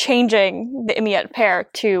changing the Immiat pair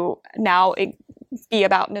to now be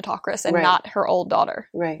about Nitocris and not her old daughter.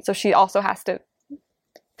 Right. So she also has to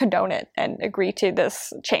condone it and agree to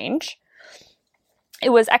this change. It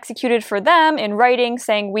was executed for them in writing,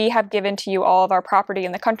 saying, we have given to you all of our property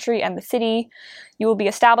in the country and the city. You will be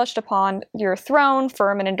established upon your throne,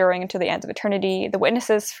 firm and enduring unto the ends of eternity. The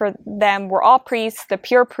witnesses for them were all priests, the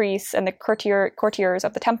pure priests, and the courtiers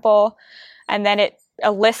of the temple. And then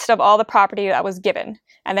a list of all the property that was given.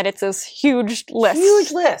 And then it's this huge list.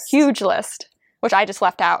 Huge list. Which I just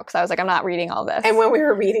left out because I was like, I'm not reading all this. And when we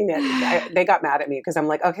were reading it, they got mad at me because I'm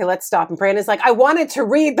like, okay, let's stop. And Brandon's like, I wanted to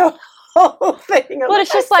read the whole thing. But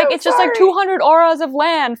it's just like, it's just like 200 auras of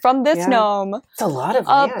land from this gnome. It's a lot of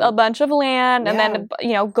land. A bunch of land, and then,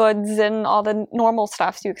 you know, goods and all the normal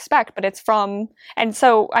stuff you expect. But it's from, and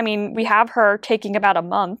so, I mean, we have her taking about a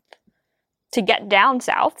month to get down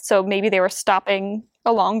south. So maybe they were stopping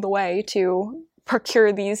along the way to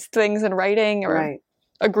procure these things in writing or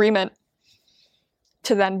agreement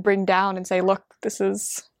to then bring down and say, look, this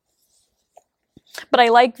is... But I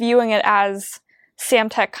like viewing it as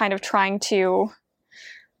Samtec kind of trying to,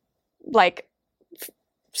 like,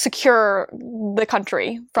 secure the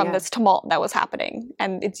country from this tumult that was happening.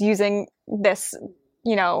 And it's using this,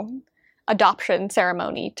 you know, adoption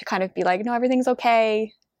ceremony to kind of be like, no, everything's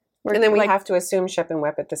okay. And then we have to assume Shep and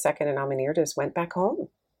Wepet II and Amunirdas went back home.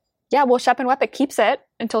 Yeah, well, Shep and Wepet keeps it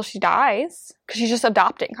until she dies, because she's just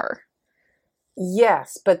adopting her.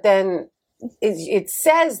 Yes, but then it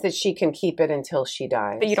says that she can keep it until she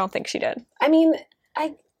dies. But you don't think she did? I mean,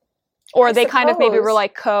 Or they kind of maybe were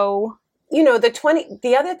like You know,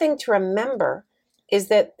 the other thing to remember is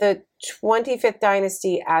that the 25th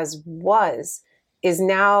dynasty as was is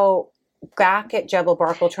now back at Jebel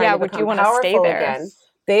Barkal trying to become powerful again.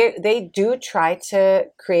 They do try to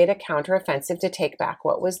create a counteroffensive to take back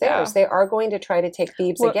what was theirs. Yeah. They are going to try to take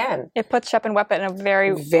Thebes again. It puts Shep and Wepet in a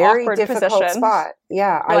very awkward difficult position. Spot.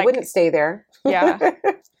 Yeah, I wouldn't stay there. Yeah.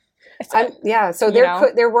 So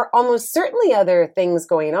there were almost certainly other things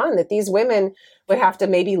going on that these women would have to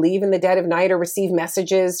maybe leave in the dead of night or receive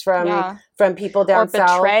messages from people down south.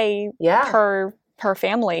 Or betray her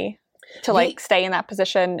family to like stay in that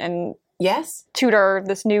position and tutor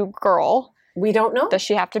this new girl. We don't know. Does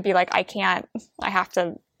she have to be like, I have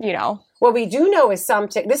to, you know. What we do know is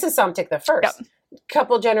this is Samtik the First. Yep. A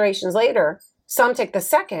couple generations later, Samtik the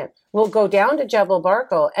Second will go down to Jebel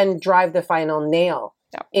Barkal and drive the final nail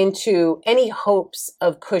into any hopes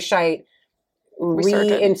of Kushite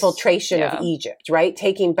re-infiltration of Egypt, right?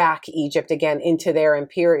 Taking back Egypt again into their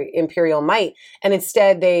imperial might. And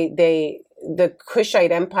instead the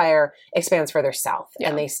Kushite Empire expands further south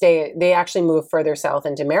and they actually move further south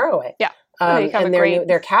into Meroe. Yeah. And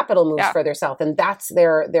their capital moves further south, and that's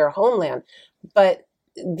their homeland. But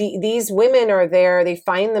these women are there. They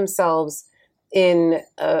find themselves in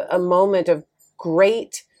a moment of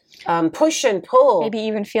great push and pull. Maybe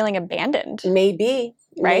even feeling abandoned. Maybe.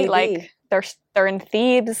 Right? Like they're in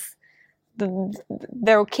Thebes.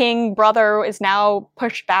 Their king brother is now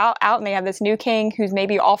pushed out, and they have this new king who's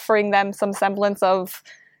maybe offering them some semblance of,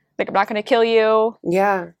 like, I'm not going to kill you.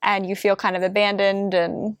 Yeah. And you feel kind of abandoned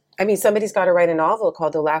and... I mean, somebody's got to write a novel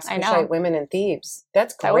called The Last Kushite Women in Thebes.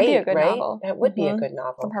 That's great, that would be a good right? novel. That would be a good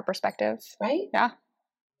novel. From her perspective. Right? Yeah.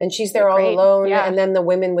 And she's there all alone, and then the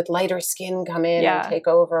women with lighter skin come in and take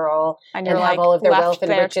over and have all of their wealth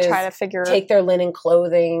and riches, try to take their linen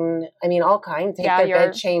clothing, I mean, all kinds, take their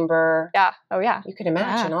bedchamber. Yeah, oh yeah. You could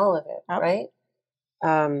imagine all of it, right?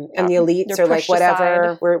 And the elites are like,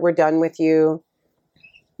 whatever, we're done with you.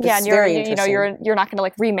 Yeah, and you're not going to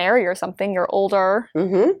like remarry or something. You're older.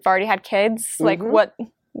 Mm-hmm. You've already had kids. Mm-hmm. Like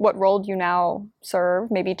what role do you now serve?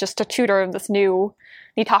 Maybe just to tutor this new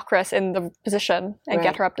Nitocris in the position and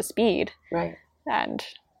get her up to speed. Right. And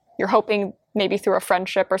you're hoping maybe through a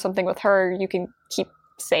friendship or something with her you can keep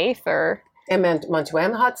safe or... And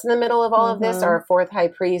Montuemhat's in the middle of all of this, our fourth high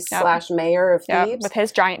priest / mayor of Thebes. With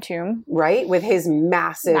his giant tomb. Right, with his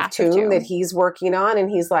massive tomb that he's working on. And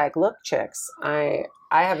he's like, look, chicks, I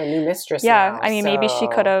have a new mistress now. Yeah, I mean, maybe she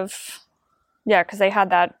could have... Yeah, because they had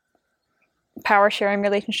that power-sharing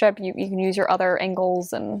relationship. You can use your other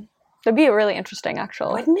angles, and it'd be really interesting,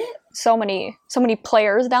 actually. Wouldn't it? So many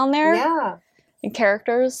players down there. Yeah. And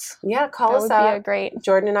characters. Yeah, call us up. Be a great...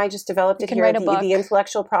 Jordan and I just developed it here. The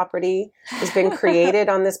intellectual property has been created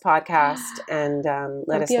on this podcast, and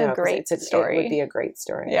let us know. It would be a great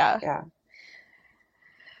story. Yeah. Yeah.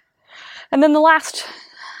 And then the last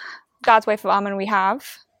God's wife of Amun we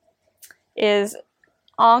have is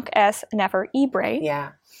Ankh es Nefer Ibre.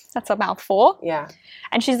 Yeah. That's a mouthful. Yeah.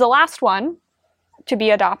 And she's the last one to be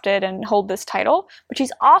adopted and hold this title, but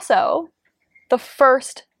she's also the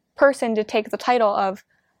first person to take the title of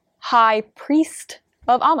High Priest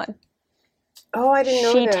of Amun. Oh, I didn't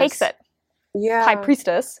know this. She takes it. Yeah. High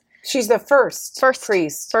Priestess. She's the first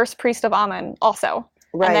priest. First priest of Amun also.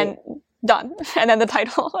 Right. And then done. And then the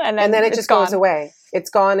title. And then it just goes away. It's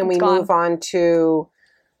gone and move on to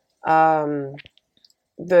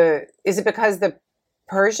is it because the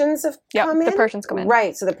Persians have come in? The Persians come in.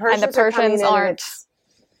 Right. So the Persians aren't...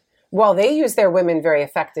 Well, they use their women very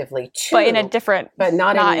effectively too. But in a different... But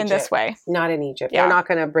not in this way. Not in Egypt. Yeah. They're not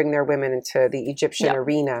going to bring their women into the Egyptian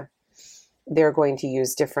arena. They're going to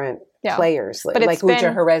use different players, like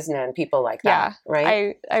Uja Horezna and people like that,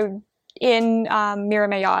 right? I in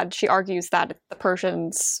Miramayad, she argues that the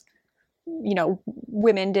Persians,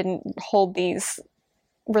 women didn't hold these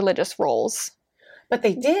religious roles. But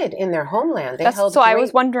they did in their homeland. I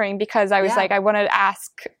was wondering, because I was I wanted to ask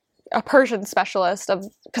a Persian specialist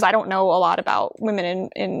because I don't know a lot about women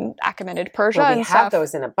in Achaemenid Persia. Well, we have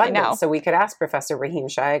those in abundance, so we could ask Professor Rahim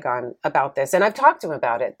Shayagan about this. And I've talked to him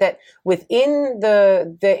about it, that within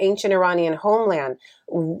the ancient Iranian homeland,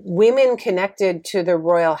 women connected to the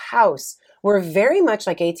royal house were very much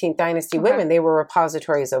like 18th dynasty women. They were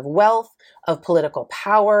repositories of wealth, of political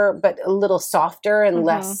power, but a little softer and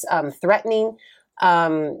less threatening.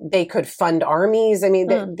 They could fund armies. I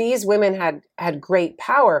mean, these women had great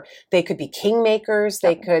power. They could be kingmakers.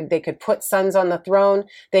 They could put sons on the throne.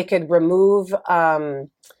 They could remove power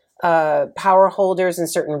holders in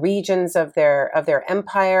certain regions of their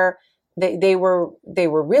empire. They were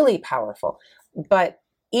really powerful. But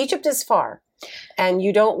Egypt is far, and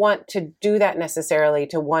you don't want to do that necessarily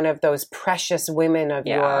to one of those precious women of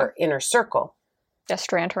your inner circle. Just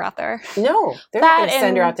strand her out there. No, they're not going to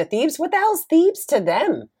send her out to Thebes. What the hell's Thebes to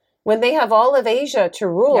them? When they have all of Asia to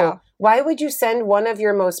rule, why would you send one of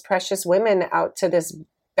your most precious women out to this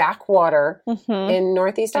backwater in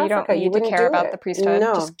Northeast Africa? You wouldn't care about the priesthood.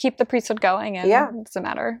 No. Just keep the priesthood going, and it doesn't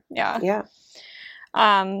matter. Yeah.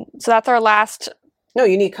 So that's our last. No,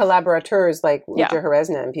 you need collaborators like Uja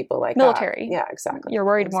Horesna and people like military. That. Yeah, exactly. You're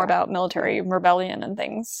worried more about military rebellion and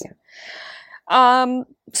things. Yeah.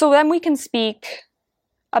 So then we can speak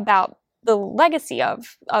about the legacy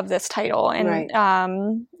of this title and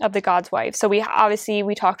of the God's Wife. So we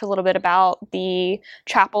talked a little bit about the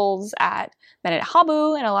chapels at Medinet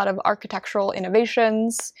Habu and a lot of architectural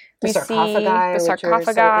innovations. The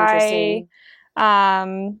sarcophagi.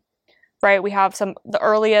 Right, we have the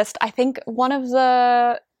earliest. I think one of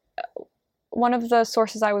the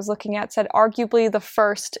sources I was looking at said arguably the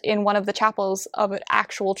first in one of the chapels of an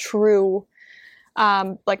actual true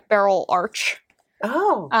barrel arch.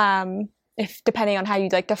 If depending on how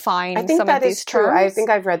you'd like to define some of these terms. True. I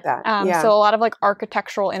think I've read that. So a lot of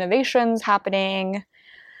architectural innovations happening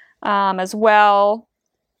as well.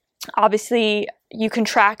 Obviously, you can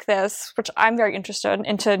track this, which I'm very interested in,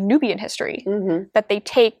 into Nubian history. That they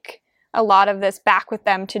take a lot of this back with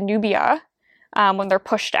them to Nubia when they're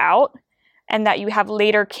pushed out, and that you have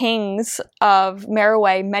later kings of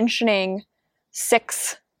Meroe mentioning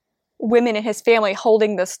 6 women in his family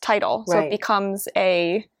holding this title. So it becomes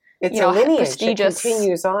a lineage, prestigious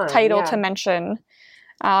title to mention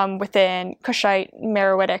within Kushite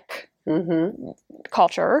Meroitic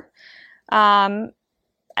culture. And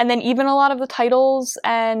then even a lot of the titles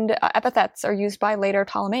and epithets are used by later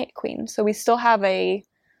Ptolemaic queens. So we still have a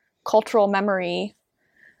cultural memory.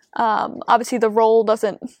 Obviously the role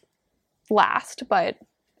doesn't last, but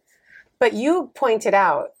you pointed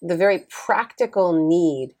out the very practical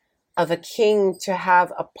need of a king to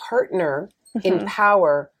have a partner in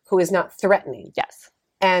power who is not threatening. Yes.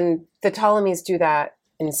 And the Ptolemies do that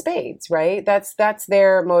in spades, right? That's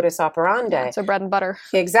their modus operandi. Yeah, it's their bread and butter.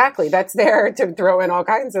 Exactly. That's there to throw in all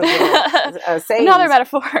kinds of sayings. Another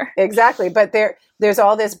metaphor. Exactly. But there's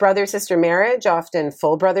all this brother-sister marriage, often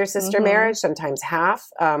full brother-sister marriage, sometimes half,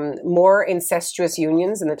 more incestuous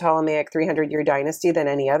unions in the Ptolemaic 300-year dynasty than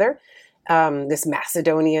any other, this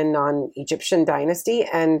Macedonian non-Egyptian dynasty.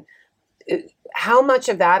 And how much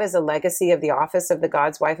of that is a legacy of the office of the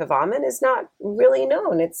God's Wife of Amun is not really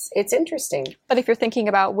known. It's interesting. But if you're thinking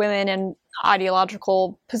about women in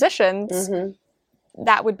ideological positions,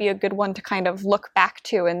 that would be a good one to kind of look back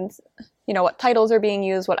to, and what titles are being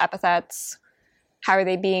used, what epithets, how are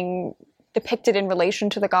they being depicted in relation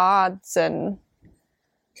to the gods. And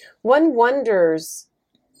one wonders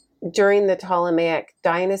during the Ptolemaic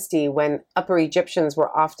dynasty, when Upper Egyptians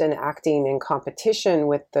were often acting in competition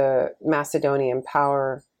with the Macedonian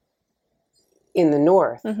power in the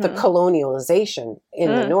north, the colonialization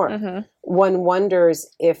in the north, one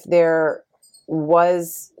wonders if there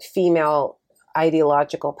was female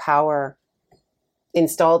ideological power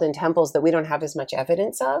installed in temples that we don't have as much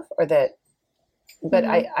evidence of, or that, but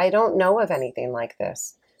I don't know of anything like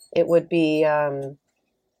this. It would be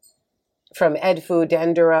from Edfu,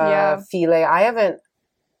 Dendera, Philae. I haven't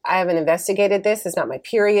investigated this. It's not my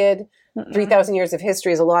period. 3,000 years of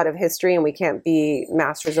history is a lot of history, and we can't be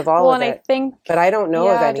masters of all of it. But I don't know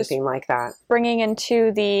of anything like that. Bringing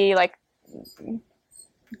into the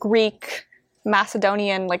Greek,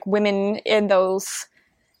 Macedonian, women in those,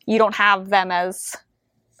 you don't have them as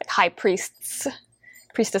high priestesses.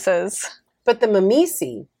 But the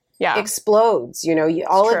Mamisi explodes.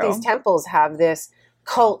 All of these temples have this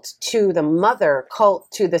cult to the mother, cult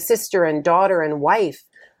to the sister and daughter and wife,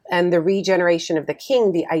 and the regeneration of the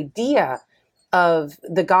king, the idea of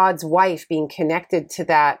the God's wife being connected to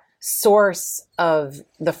that source of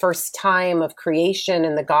the first time of creation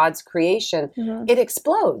and the God's creation, it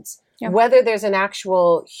explodes. Yeah. Whether there's an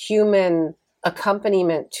actual human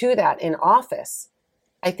accompaniment to that in office,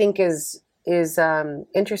 I think is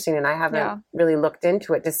interesting, and I haven't really looked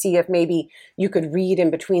into it to see if maybe you could read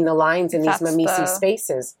in between the lines in these Mamisi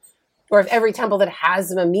spaces, or if every temple that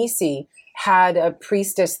has Mamisi had a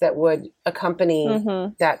priestess that would accompany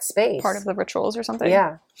that space, part of the rituals or something.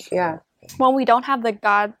 Yeah. Well, we don't have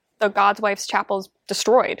the God's wife's chapels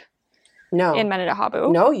destroyed. No, in Menedha Habu.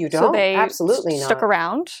 No, you don't. So they absolutely stuck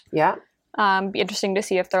around. Yeah. Be interesting to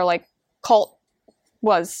see if their cult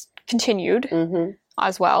was continued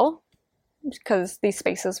as well, because these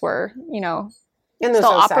spaces were, and those still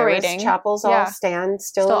operating. Chapels all stand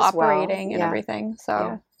still as operating and everything.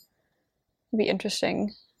 So it'd be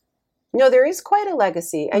interesting. There is quite a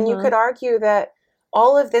legacy, and you could argue that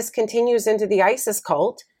all of this continues into the Isis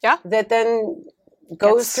cult. Yeah. That then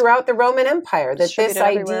goes throughout the Roman Empire. That this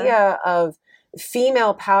idea of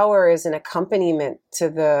female power is an accompaniment to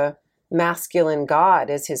the masculine god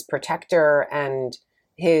as his protector and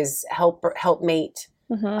his helpmate.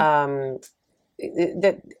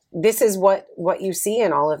 That this is what you see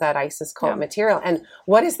in all of that Isis cult material. And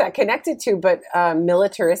what is that connected to but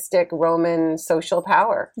militaristic Roman social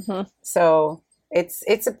power? So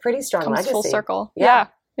it's a pretty strong legacy. Full circle. Yeah.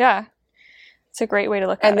 It's a great way to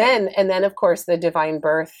look at it. And then, of course, the divine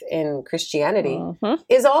birth in Christianity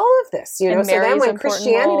is all of this. So then when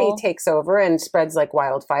Christianity takes over and spreads like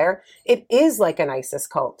wildfire, it is like an Isis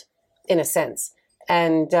cult in a sense.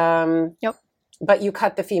 And but you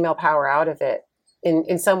cut the female power out of it.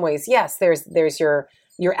 In some ways, yes, there's your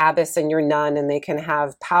abbess and your nun, and they can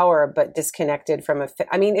have power, but disconnected from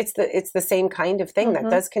it's the same kind of thing that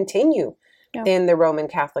does continue in the Roman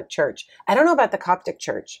Catholic Church. I don't know about the Coptic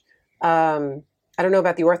Church. I don't know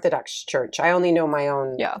about the Orthodox Church. I only know my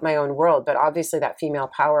own world, but obviously that female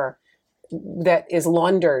power that is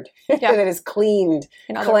laundered, that is cleansed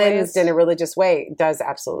in a religious way does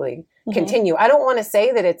absolutely continue. I don't want to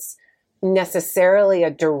say that it's necessarily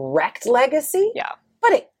a direct legacy,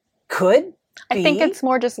 but it could be. I think it's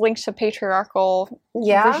more just linked to patriarchal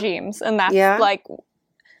regimes, and that's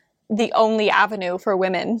the only avenue for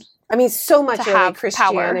women. So much of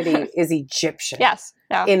Christianity is Egyptian. Yes.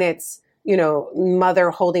 In its,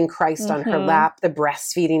 mother holding Christ on her lap, the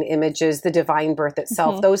breastfeeding images, the divine birth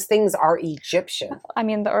itself, those things are Egyptian.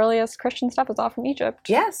 The earliest Christian stuff is all from Egypt.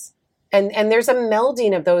 Yes. And there's a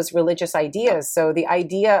melding of those religious ideas. So the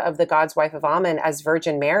idea of the God's wife of Amun as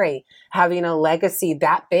Virgin Mary having a legacy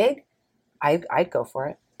that big, I'd go for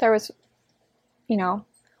it. There was,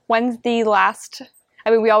 when's the last...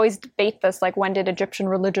 we always debate this, when did Egyptian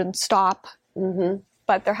religion stop?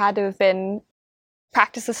 But there had to have been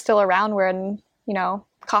practices still around when,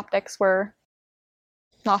 Coptics were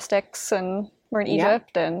Gnostics and were in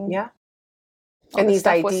Egypt. And and these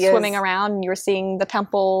stuff ideas was swimming around, and you were seeing the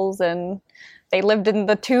temples, and they lived in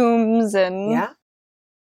the tombs, and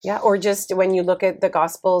or just when you look at the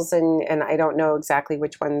Gospels, and I don't know exactly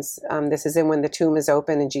which ones this is in, when the tomb is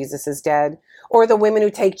open and Jesus is dead, or the women who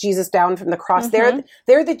take Jesus down from the cross. They're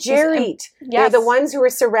the Jerite. They're the ones who are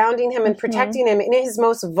surrounding him and protecting him in his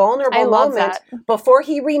most vulnerable moment before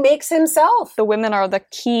he remakes himself. The women are the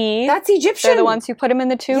key. That's Egyptian. They're the ones who put him in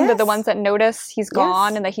the tomb. They're the ones that notice he's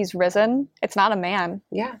gone and that he's risen. It's not a man.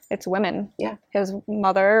 It's women. His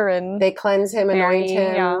mother, and they cleanse him, anoint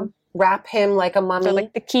him. Wrap him like a mummy. They're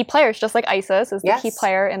the key players, just like Isis is the key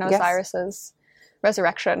player in Osiris's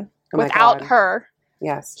resurrection. Without her,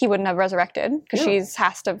 he wouldn't have resurrected, because she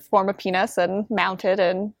has to form a penis and mount it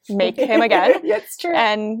and make him again. That's true.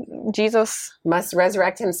 And Jesus must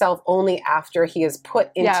resurrect himself only after he is put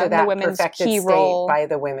into that perfected state by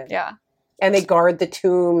the women. And they guard the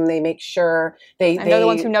tomb. They make sure they're the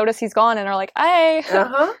ones who notice he's gone and are like, "Hey,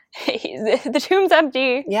 the tomb's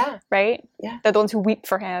empty." Right. They're the ones who weep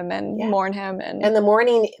for him and mourn him, and the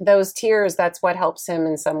mourning, those tears, that's what helps him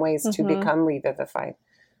in some ways to become revivified.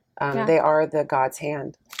 They are the God's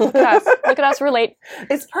hand. Look at us. Look at us relate.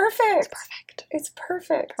 It's perfect. It's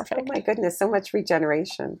perfect. Oh my goodness, so much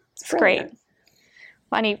regeneration. It's great.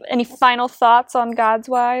 Any final thoughts on God's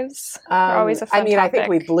wives? They're always a fun topic. I think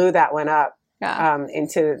we blew that one up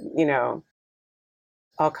into,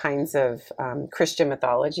 all kinds of Christian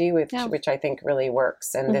mythology, which I think really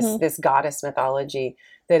works. And this goddess mythology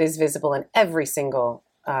that is visible in every single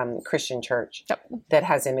Christian church that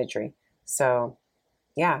has imagery. So,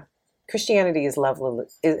 Christianity is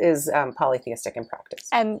polytheistic in practice.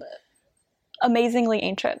 And amazingly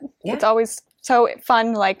ancient. It's always so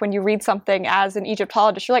fun, like when you read something as an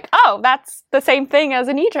Egyptologist, you're like, oh, that's the same thing as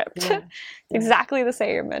in Egypt. Yeah. Exactly the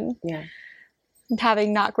same. And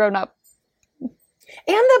having not grown up.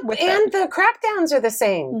 And the crackdowns are the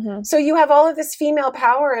same. Mm-hmm. So you have all of this female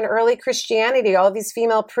power in early Christianity, all of these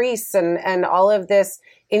female priests and all of this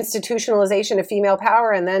institutionalization of female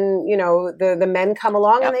power. And then, the men come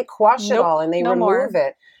along and they quash it all and they remove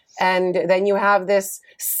it. And then you have this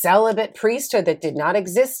celibate priesthood that did not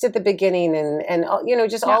exist at the beginning. And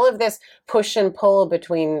all of this push and pull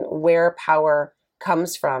between where power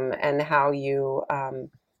comes from and how you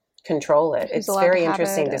control it. It's very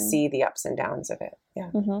interesting to see the ups and downs of it. Yeah.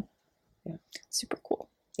 Mm-hmm. Yeah. Super cool.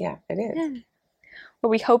 Yeah, it is. Yeah. Well,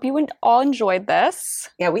 we hope you all enjoyed this.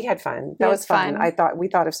 Yeah, we had fun. That was fun. We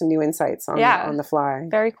thought of some new insights on the fly.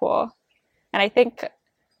 Very cool. And I think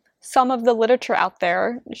some of the literature out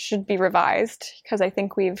there should be revised because I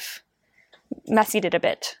think we've messied it a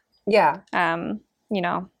bit. Yeah.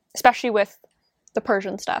 Especially with the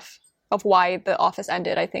Persian stuff of why the office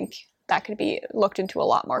ended. I think that could be looked into a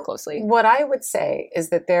lot more closely. What I would say is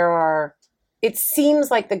that it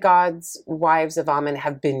seems like the gods' wives of Amun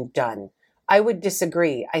have been done. I would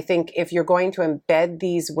disagree. I think if you're going to embed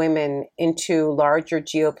these women into larger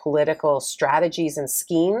geopolitical strategies and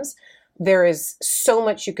schemes, there is so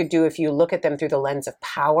much you could do if you look at them through the lens of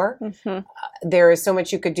power. Mm-hmm. There is so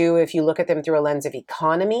much you could do if you look at them through a lens of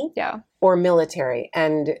economy or military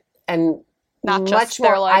and not much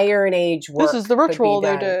more Iron Age work. This is the ritual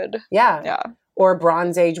they did. Yeah. Or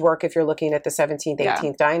Bronze Age work if you're looking at the 17th,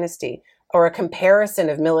 18th dynasty. Or a comparison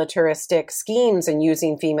of militaristic schemes and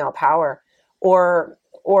using female power. Or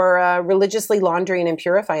religiously laundering and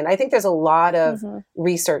purifying. I think there's a lot of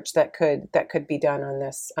research that could be done on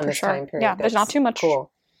this time period. Yeah, there's not too much.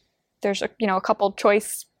 Cool. There's a couple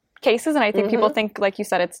choice cases, and I think people think, like you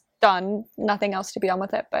said, it's done. Nothing else to be done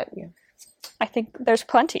with it, but I think there's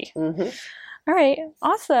plenty. Mm-hmm. All right,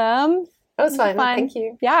 awesome. That was fun. Thank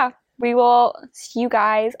you. Yeah, we will see you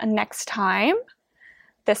guys next time.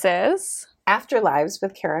 This is Afterlives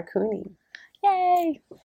with Kara Cooney. Yay!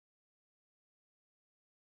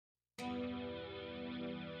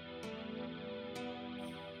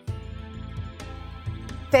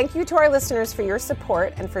 Thank you to our listeners for your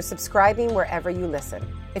support and for subscribing wherever you listen.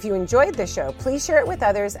 If you enjoyed the show, please share it with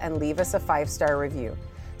others and leave us a 5-star review.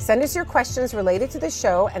 Send us your questions related to the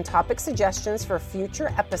show and topic suggestions for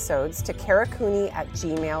future episodes to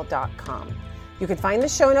karacooney@gmail.com. You can find the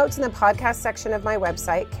show notes in the podcast section of my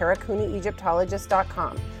website,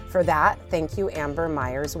 karacooneyegyptologist.com. For that, thank you, Amber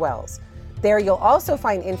Myers-Wells. There you'll also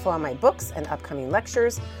find info on my books and upcoming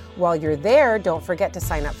lectures. While you're there, don't forget to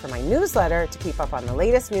sign up for my newsletter to keep up on the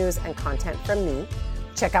latest news and content from me.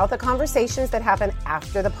 Check out the conversations that happen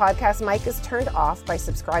after the podcast mic is turned off by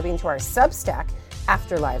subscribing to our Substack,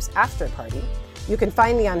 Afterlives After Party. You can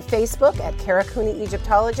find me on Facebook at Kara Cooney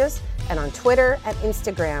Egyptologist and on Twitter and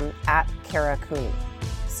Instagram at Kara Cooney.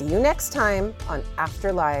 See you next time on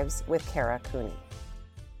Afterlives with Kara Cooney.